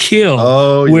to a Kill,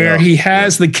 where he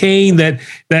has the cane that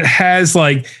has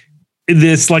like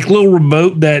this like little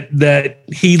remote that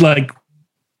he like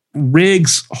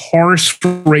rigs horse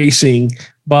racing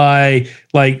by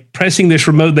like pressing this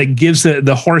remote that gives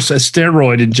the horse a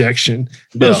steroid injection.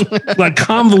 Like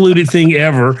convoluted thing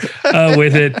ever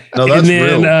with it. No, that's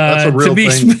real. That's a real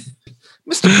thing.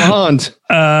 Mr. Bond,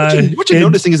 what you're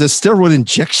noticing is a steroid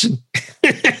injection.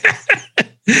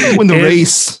 Win the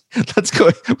race. Let's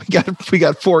go. We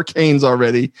got 4 Canes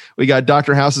already. We got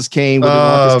Dr. House's cane, Willy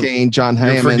Wonka's cane, John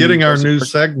Hammond. You're forgetting our new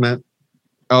segment.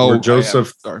 Oh,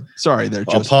 Joseph. Sorry there,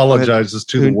 Joseph. Apologizes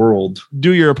to the world.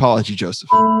 Do your apology, Joseph.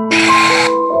 What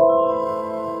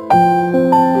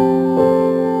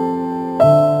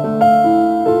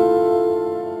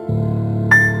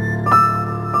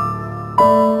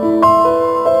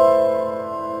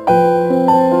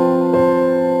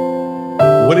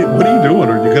are you doing?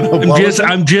 Are you going to apologize?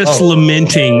 I'm just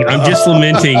lamenting. I'm just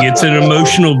lamenting. It's an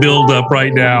emotional buildup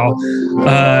right now.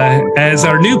 As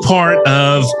our new part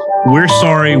of We're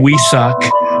Sorry, We Suck.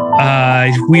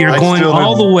 We are going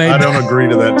all the way. I don't agree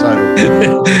to that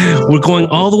title. We're going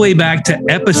all the way back to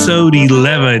episode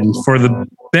 11 for the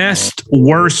best,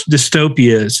 worst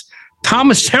dystopias.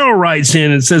 Thomas Terrell writes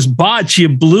in and says, Botch, you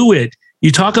blew it.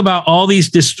 You talk about all these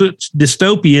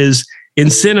dystopias in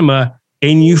cinema.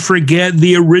 and you forget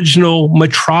the original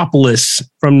Metropolis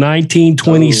from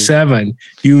 1927. Oh.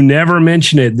 You never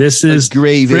mention it. This is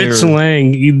Fritz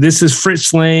Lang. This is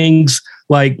Fritz Lang's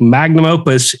like magnum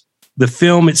opus. The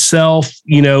film itself,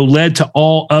 led to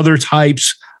all other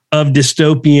types of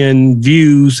dystopian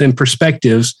views and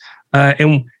perspectives,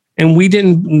 and we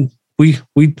didn't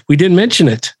mention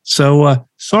it. So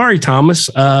sorry, Thomas.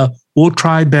 We'll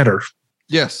try better.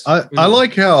 Yes, I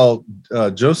like how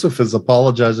Joseph is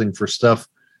apologizing for stuff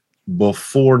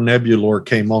before Nebulor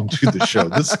came onto the show.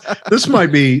 This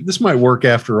might work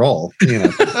after all.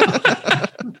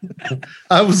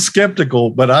 I was skeptical,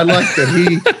 but I like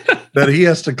that he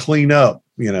has to clean up.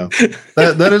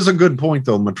 That is a good point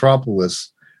though.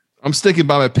 Metropolis. I'm sticking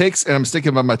by my picks, and I'm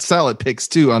sticking by my salad picks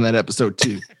too on that episode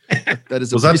too. That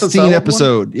is a pristine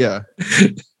episode. One? Yeah.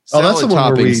 Oh, that's the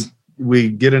one where we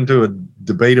get into a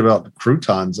debate about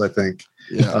croutons, I think.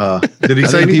 Yeah. Did he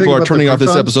say anything? People are turning off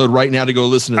this episode right now to go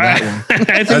listen to that one.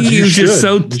 I think he was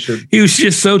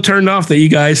just so turned off that you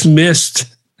guys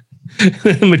missed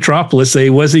Metropolis. He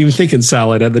wasn't even thinking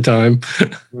salad at the time.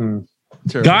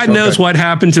 God knows what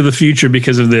happened to the future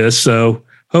because of this. So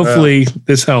hopefully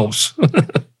this helps.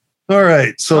 All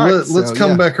right. So let's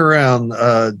come back around.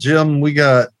 Jim, we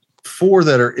got 4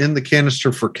 that are in the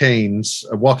canister for canes,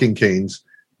 walking canes.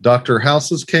 Dr.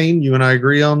 House's cane, you and I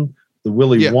agree on. The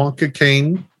Willy Wonka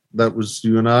cane, that was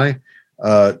you and I.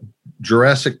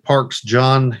 Jurassic Park's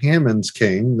John Hammond's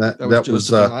cane, that was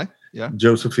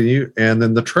Joseph and you. And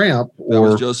then the Tramp, that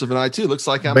was Joseph and I too. Looks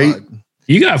like I'm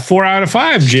You got 4 out of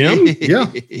 5, Jim. Yeah.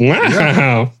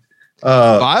 Wow.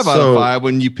 5 out of 5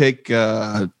 when you pick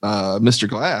Mr.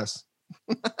 Glass.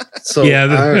 So we're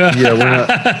not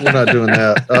doing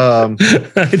that.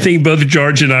 I think both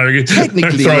George and I are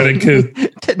technically.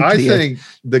 I think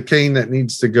the cane that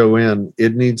needs to go in,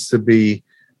 it needs to be,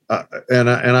 and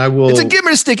I will. It's a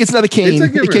gimmer stick. It's not a cane.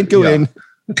 It can't go in.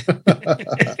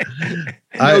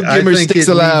 I think it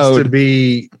allowed. Needs to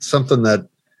be something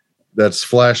that's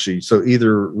flashy. So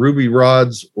either Ruby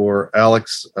Rods or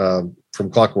Alex from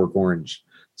Clockwork Orange,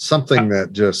 something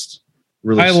that just.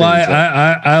 Really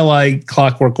I like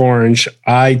Clockwork Orange.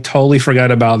 I totally forgot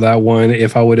about that one.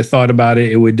 If I would have thought about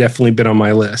it, it would definitely been on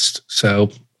my list. So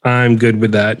I'm good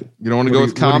with that. You don't want to go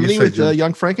with comedy with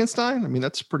Young Frankenstein? I mean,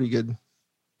 that's pretty good.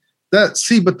 But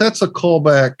that's a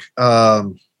callback. I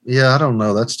don't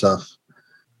know. That's tough.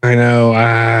 I know.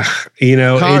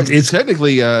 It's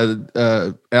technically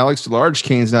Alex Large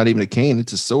cane's not even a cane.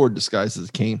 It's a sword disguised as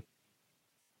a cane.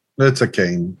 It's a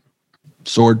cane.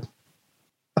 Sword.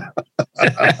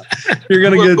 You're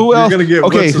gonna get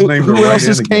okay, who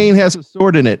else's cane has a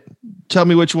sword in it? Tell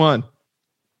me which one.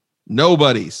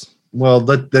 Nobody's. Well,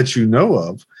 that you know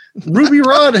of. Ruby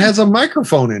Rod has a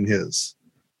microphone in his.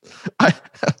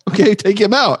 Okay, take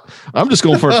him out. I'm just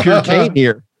going for a pure cane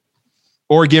here.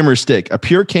 Or gimmer stick. A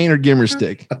pure cane or gimmer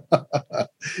stick.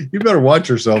 You better watch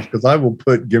yourself because I will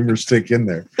put gimmer stick in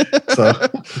there. So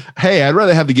hey, I'd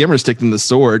rather have the gimmer stick than the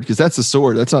sword because that's a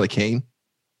sword. That's not a cane.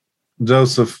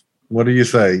 Joseph, what do you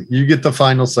say? You get the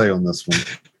final say on this one.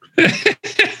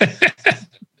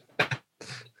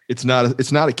 It's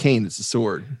not a cane, it's a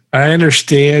sword. I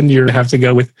understand you're gonna have to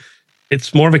go with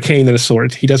it's more of a cane than a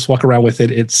sword. He does walk around with it.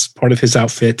 It's part of his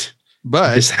outfit. But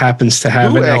he just happens to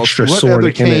have an extra sword in it. What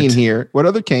other cane here? What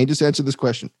other cane? Just answer this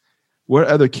question. What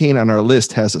other cane on our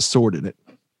list has a sword in it?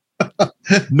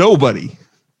 Nobody.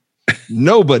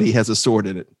 Nobody has a sword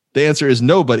in it. The answer is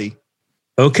nobody.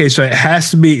 Okay, so it has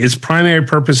to be its primary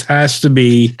purpose has to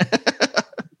be.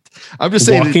 I'm just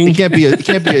saying it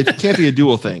can't be a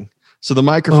dual thing. So the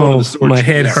microphone and the sword. My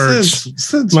head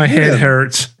hurts. My head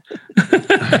hurts.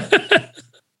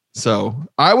 So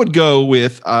I would go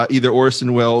with either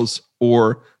Orson Welles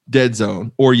or Dead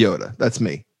Zone or Yoda. That's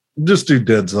me. Just do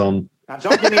Dead Zone. Now,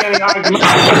 don't give me any argument.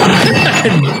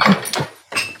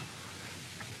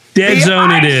 Dead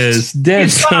Zone it is. Dead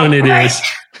Zone it is.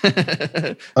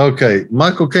 Okay,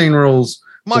 Michael Caine rules.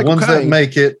 The ones that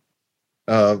make it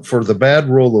for the bad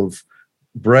role of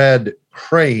Brad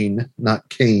Crane, not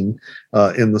Kane,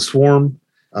 in The Swarm,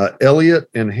 Elliot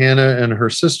and Hannah and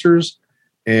her sisters.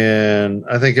 And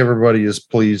I think everybody is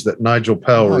pleased that Nigel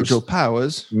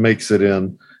Powers makes it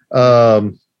in. I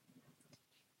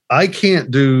can't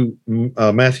do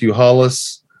Matthew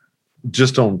Hollis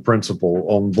just on principle,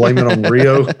 on Blame It on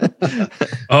Rio.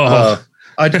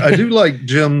 I do like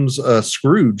Jim's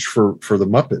Scrooge for the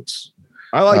Muppets.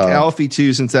 I like Alfie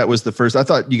too, since that was the first. I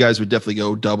thought you guys would definitely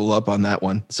go double up on that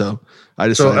one. So I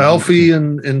just Alfie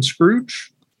and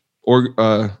Scrooge,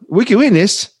 or we can win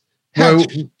this.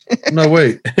 No,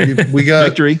 wait. We got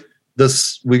Victory.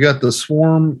 We got the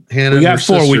Swarm. Hannah. We got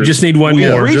 4. Sisters. We just need one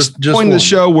more. We've reached the point in the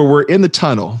show where we're in the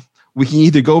tunnel. We can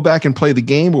either go back and play the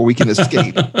game, or we can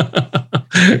escape.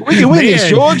 We can win this,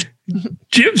 George.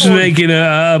 Jim's making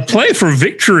a play for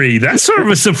victory. That's sort of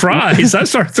a surprise. I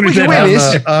sort of threw that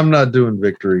out. I'm not doing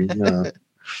victory.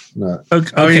 No.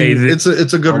 Okay, I mean, it's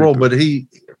a good role, but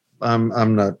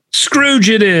I'm not. Scrooge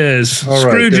it is. All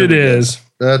right, Scrooge it is.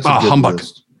 That's a good humbug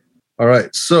list. All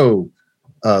right, so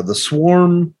the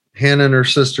Swarm, Hannah and Her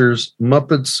Sisters,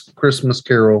 Muppets Christmas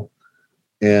Carol,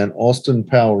 and Austin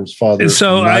Powers' father.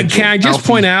 So can I just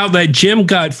point out that Jim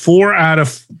got 4 out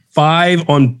of 5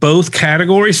 on both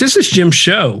categories? This is Jim's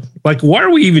show. Like, what are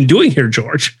we even doing here,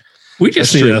 George? We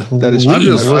just need to. That is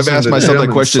true. I've asked myself that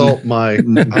question my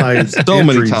so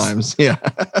many times. Yeah.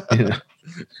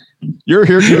 You're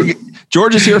here.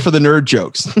 George is here for the nerd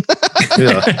jokes.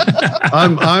 Yeah,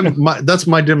 that's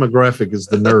my demographic is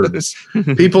the nerds.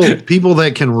 People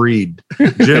that can read.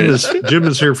 Jim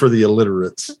is here for the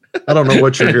illiterates. I don't know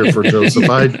what you're here for, Joseph.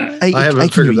 I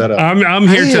haven't figured that out. I'm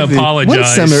here to apologize. One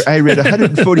summer I read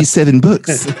 147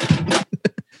 books.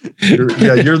 You're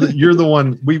the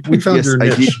one. We found your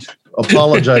niche.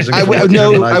 Apologizing.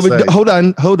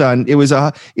 Hold on. It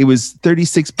was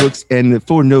 36 books and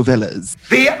 4 novellas.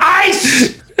 The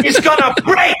ice is gonna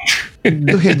break.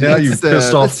 Go ahead. Now you've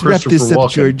pissed off Christopher Walken.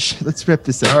 George. Let's wrap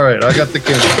this up. All right, I got the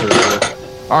camera.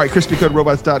 All right,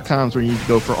 crispycoderobots.com is where you need to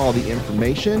go for all the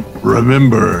information.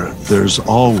 Remember, there's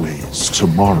always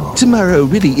tomorrow. Tomorrow,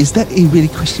 really, is that a really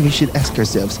question we should ask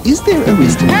ourselves? Is there a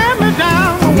wisdom? I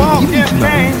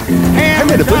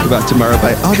read a book about tomorrow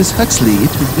by Aldous Huxley.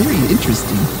 It was very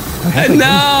interesting.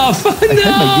 Enough! I had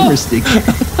my humor stick.